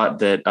immediate thought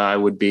that I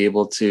would be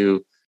able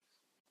to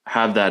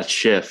have that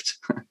shift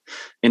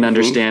in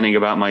understanding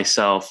about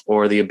myself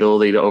or the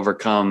ability to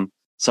overcome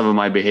some of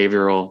my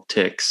behavioral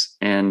tics.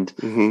 And,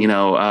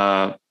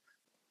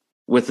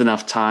 with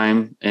enough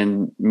time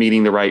and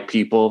meeting the right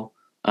people,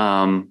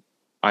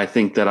 I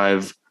think that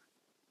I've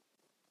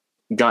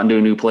gotten to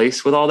a new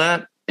place with all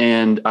that.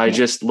 And I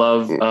just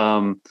love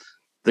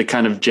the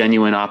kind of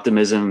genuine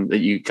optimism that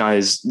you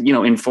guys,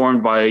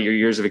 informed by your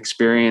years of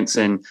experience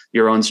and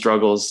your own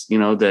struggles,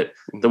 that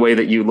the way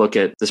that you look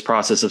at this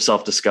process of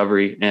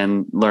self-discovery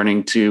and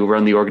learning to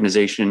run the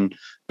organization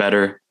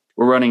better.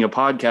 We're running a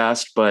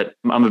podcast, but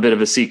I'm a bit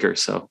of a seeker.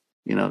 So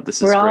this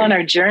is We're all great. on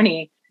our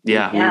journey.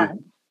 Yeah. Yeah.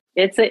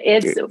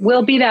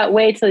 We'll be that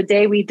way till the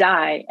day we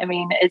die. I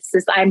mean, it's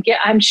just,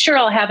 I'm sure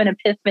I'll have an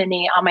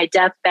epiphany on my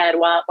deathbed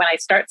when I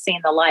start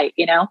seeing the light,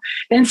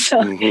 and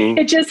so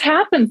it just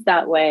happens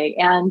that way.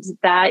 And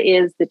that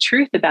is the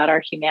truth about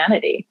our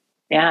humanity.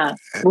 Yeah.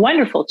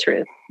 Wonderful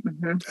truth.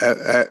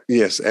 Mm-hmm.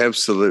 Yes,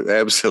 absolutely.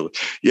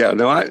 Yeah,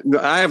 no,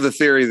 I have the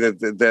theory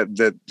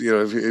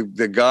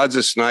that God's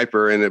a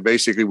sniper, and that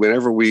basically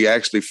whenever we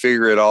actually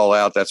figure it all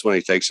out, that's when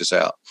He takes us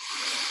out.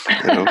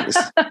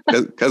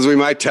 Because we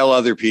might tell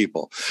other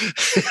people.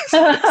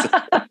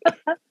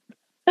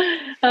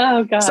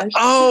 Oh gosh.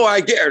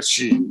 I guess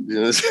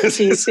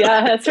Jeez,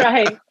 yeah, that's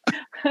right.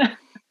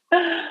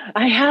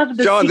 I have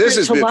the John, this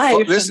has to been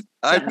life.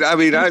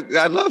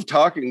 I love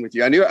talking with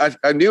you. I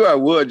knew I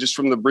would, just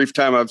from the brief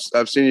time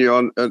I've seen you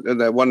on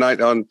that one night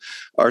on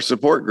our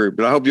support group,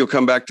 and I hope you'll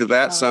come back to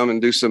that some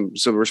and do some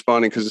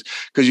responding,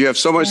 because you have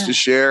so much to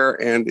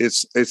share, and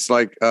it's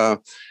like.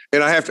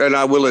 And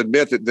I will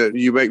admit that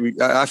you make me.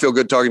 I feel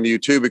good talking to you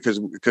too,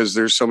 because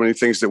there's so many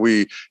things that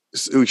we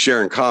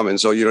share in common.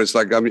 So it's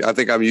like I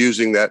think I'm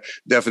using that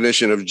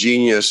definition of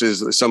genius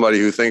is somebody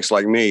who thinks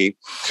like me.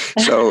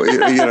 So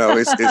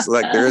it's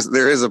like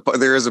there is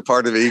a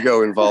part of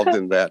ego involved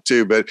in that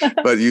too. But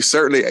you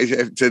certainly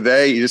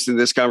today, just in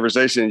this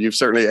conversation, you've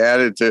certainly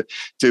added to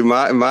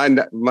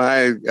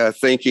my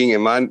thinking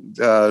and my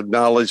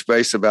knowledge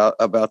base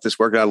about this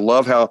work. And I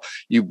love how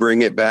you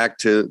bring it back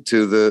to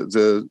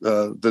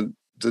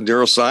the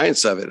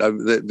neuroscience of it,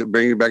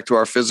 bringing it back to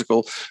our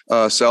physical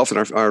self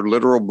and our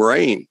literal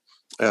brain.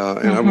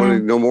 And I want to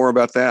know more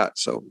about that.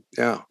 So,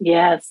 yeah.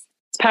 Yes,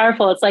 it's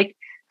powerful. It's like,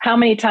 how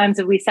many times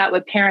have we sat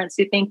with parents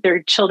who think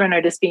their children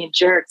are just being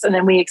jerks? And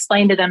then we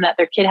explain to them that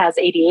their kid has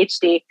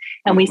ADHD,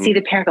 and we see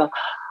the parent go,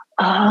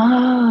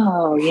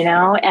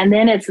 and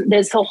then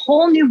there's a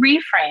whole new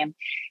reframe.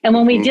 And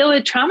when we deal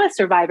with trauma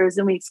survivors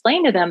and we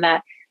explain to them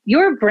that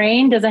your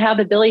brain doesn't have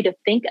the ability to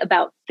think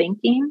about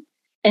thinking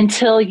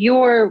until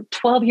you're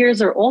 12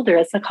 years or older,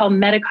 it's called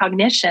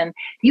metacognition.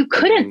 You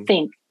couldn't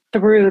think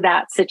through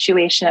that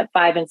situation at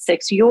 5 and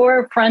 6.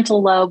 Your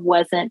frontal lobe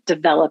wasn't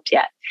developed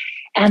yet.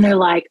 And they're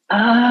like,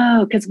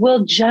 because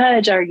we'll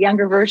judge our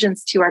younger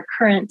versions to our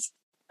current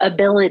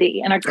ability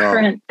and our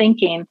current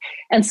thinking.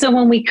 And so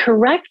when we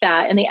correct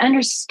that and they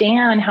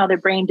understand how their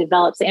brain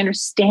develops, they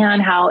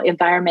understand how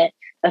environment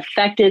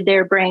affected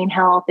their brain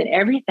health and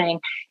everything,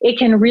 it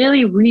can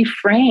really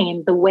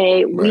reframe the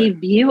way we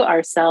view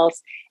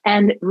ourselves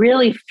and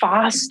really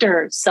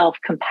foster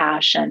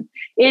self-compassion.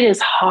 It is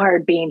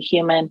hard being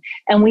human,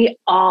 and we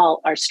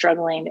all are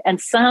struggling,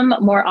 and some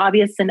more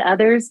obvious than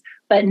others,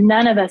 but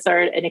none of us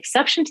are an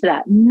exception to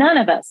that. None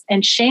of us.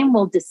 And shame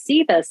will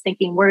deceive us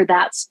thinking we're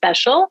that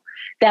special,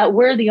 that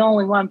we're the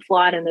only one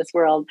flawed in this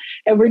world,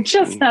 and we're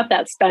just not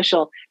that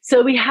special.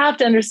 So we have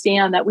to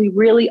understand that we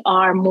really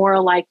are more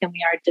alike than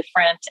we are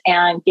different,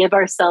 and give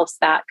ourselves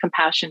that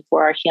compassion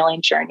for our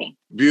healing journey.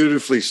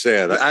 Beautifully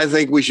said. I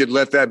think we should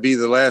let that be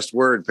the last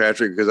word,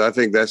 Patrick, because I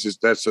think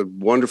that's a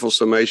wonderful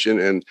summation.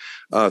 And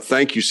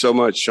thank you so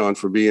much, Sean,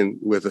 for being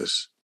with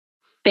us.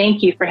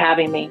 Thank you for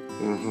having me.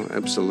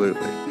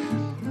 Absolutely.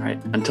 All right.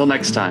 Until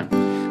next time.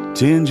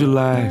 Tend your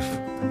life.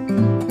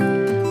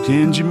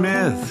 Tend your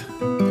myth.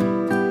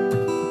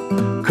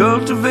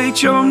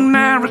 Cultivate your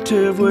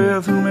narrative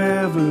with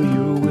whomever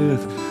you're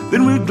with.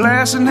 Then with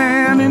glass in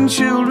hand and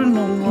children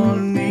on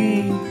one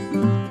knee,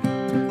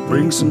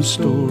 bring some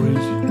stories.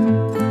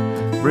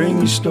 Bring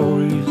your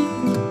stories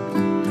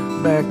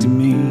back to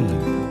me.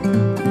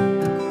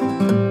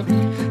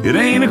 It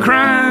ain't a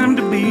crime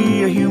to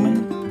be a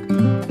human.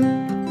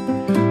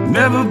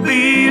 Never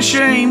be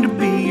ashamed to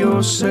be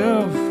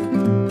yourself.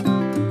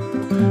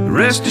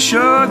 Rest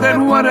assured that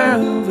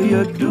whatever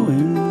you're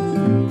doing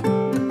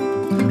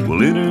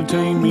will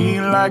entertain me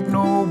like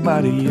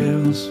nobody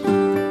else.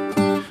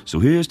 So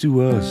here's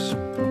to us,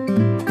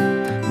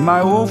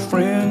 my old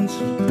friends,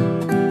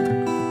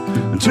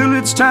 until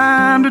it's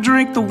time to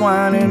drink the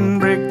wine and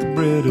break the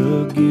bread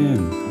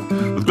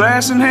again. With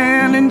glass in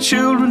hand and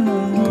children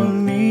on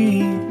one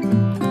knee,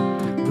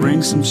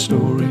 bring some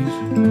stories,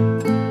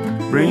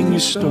 bring your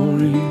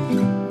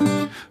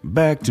stories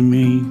back to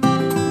me.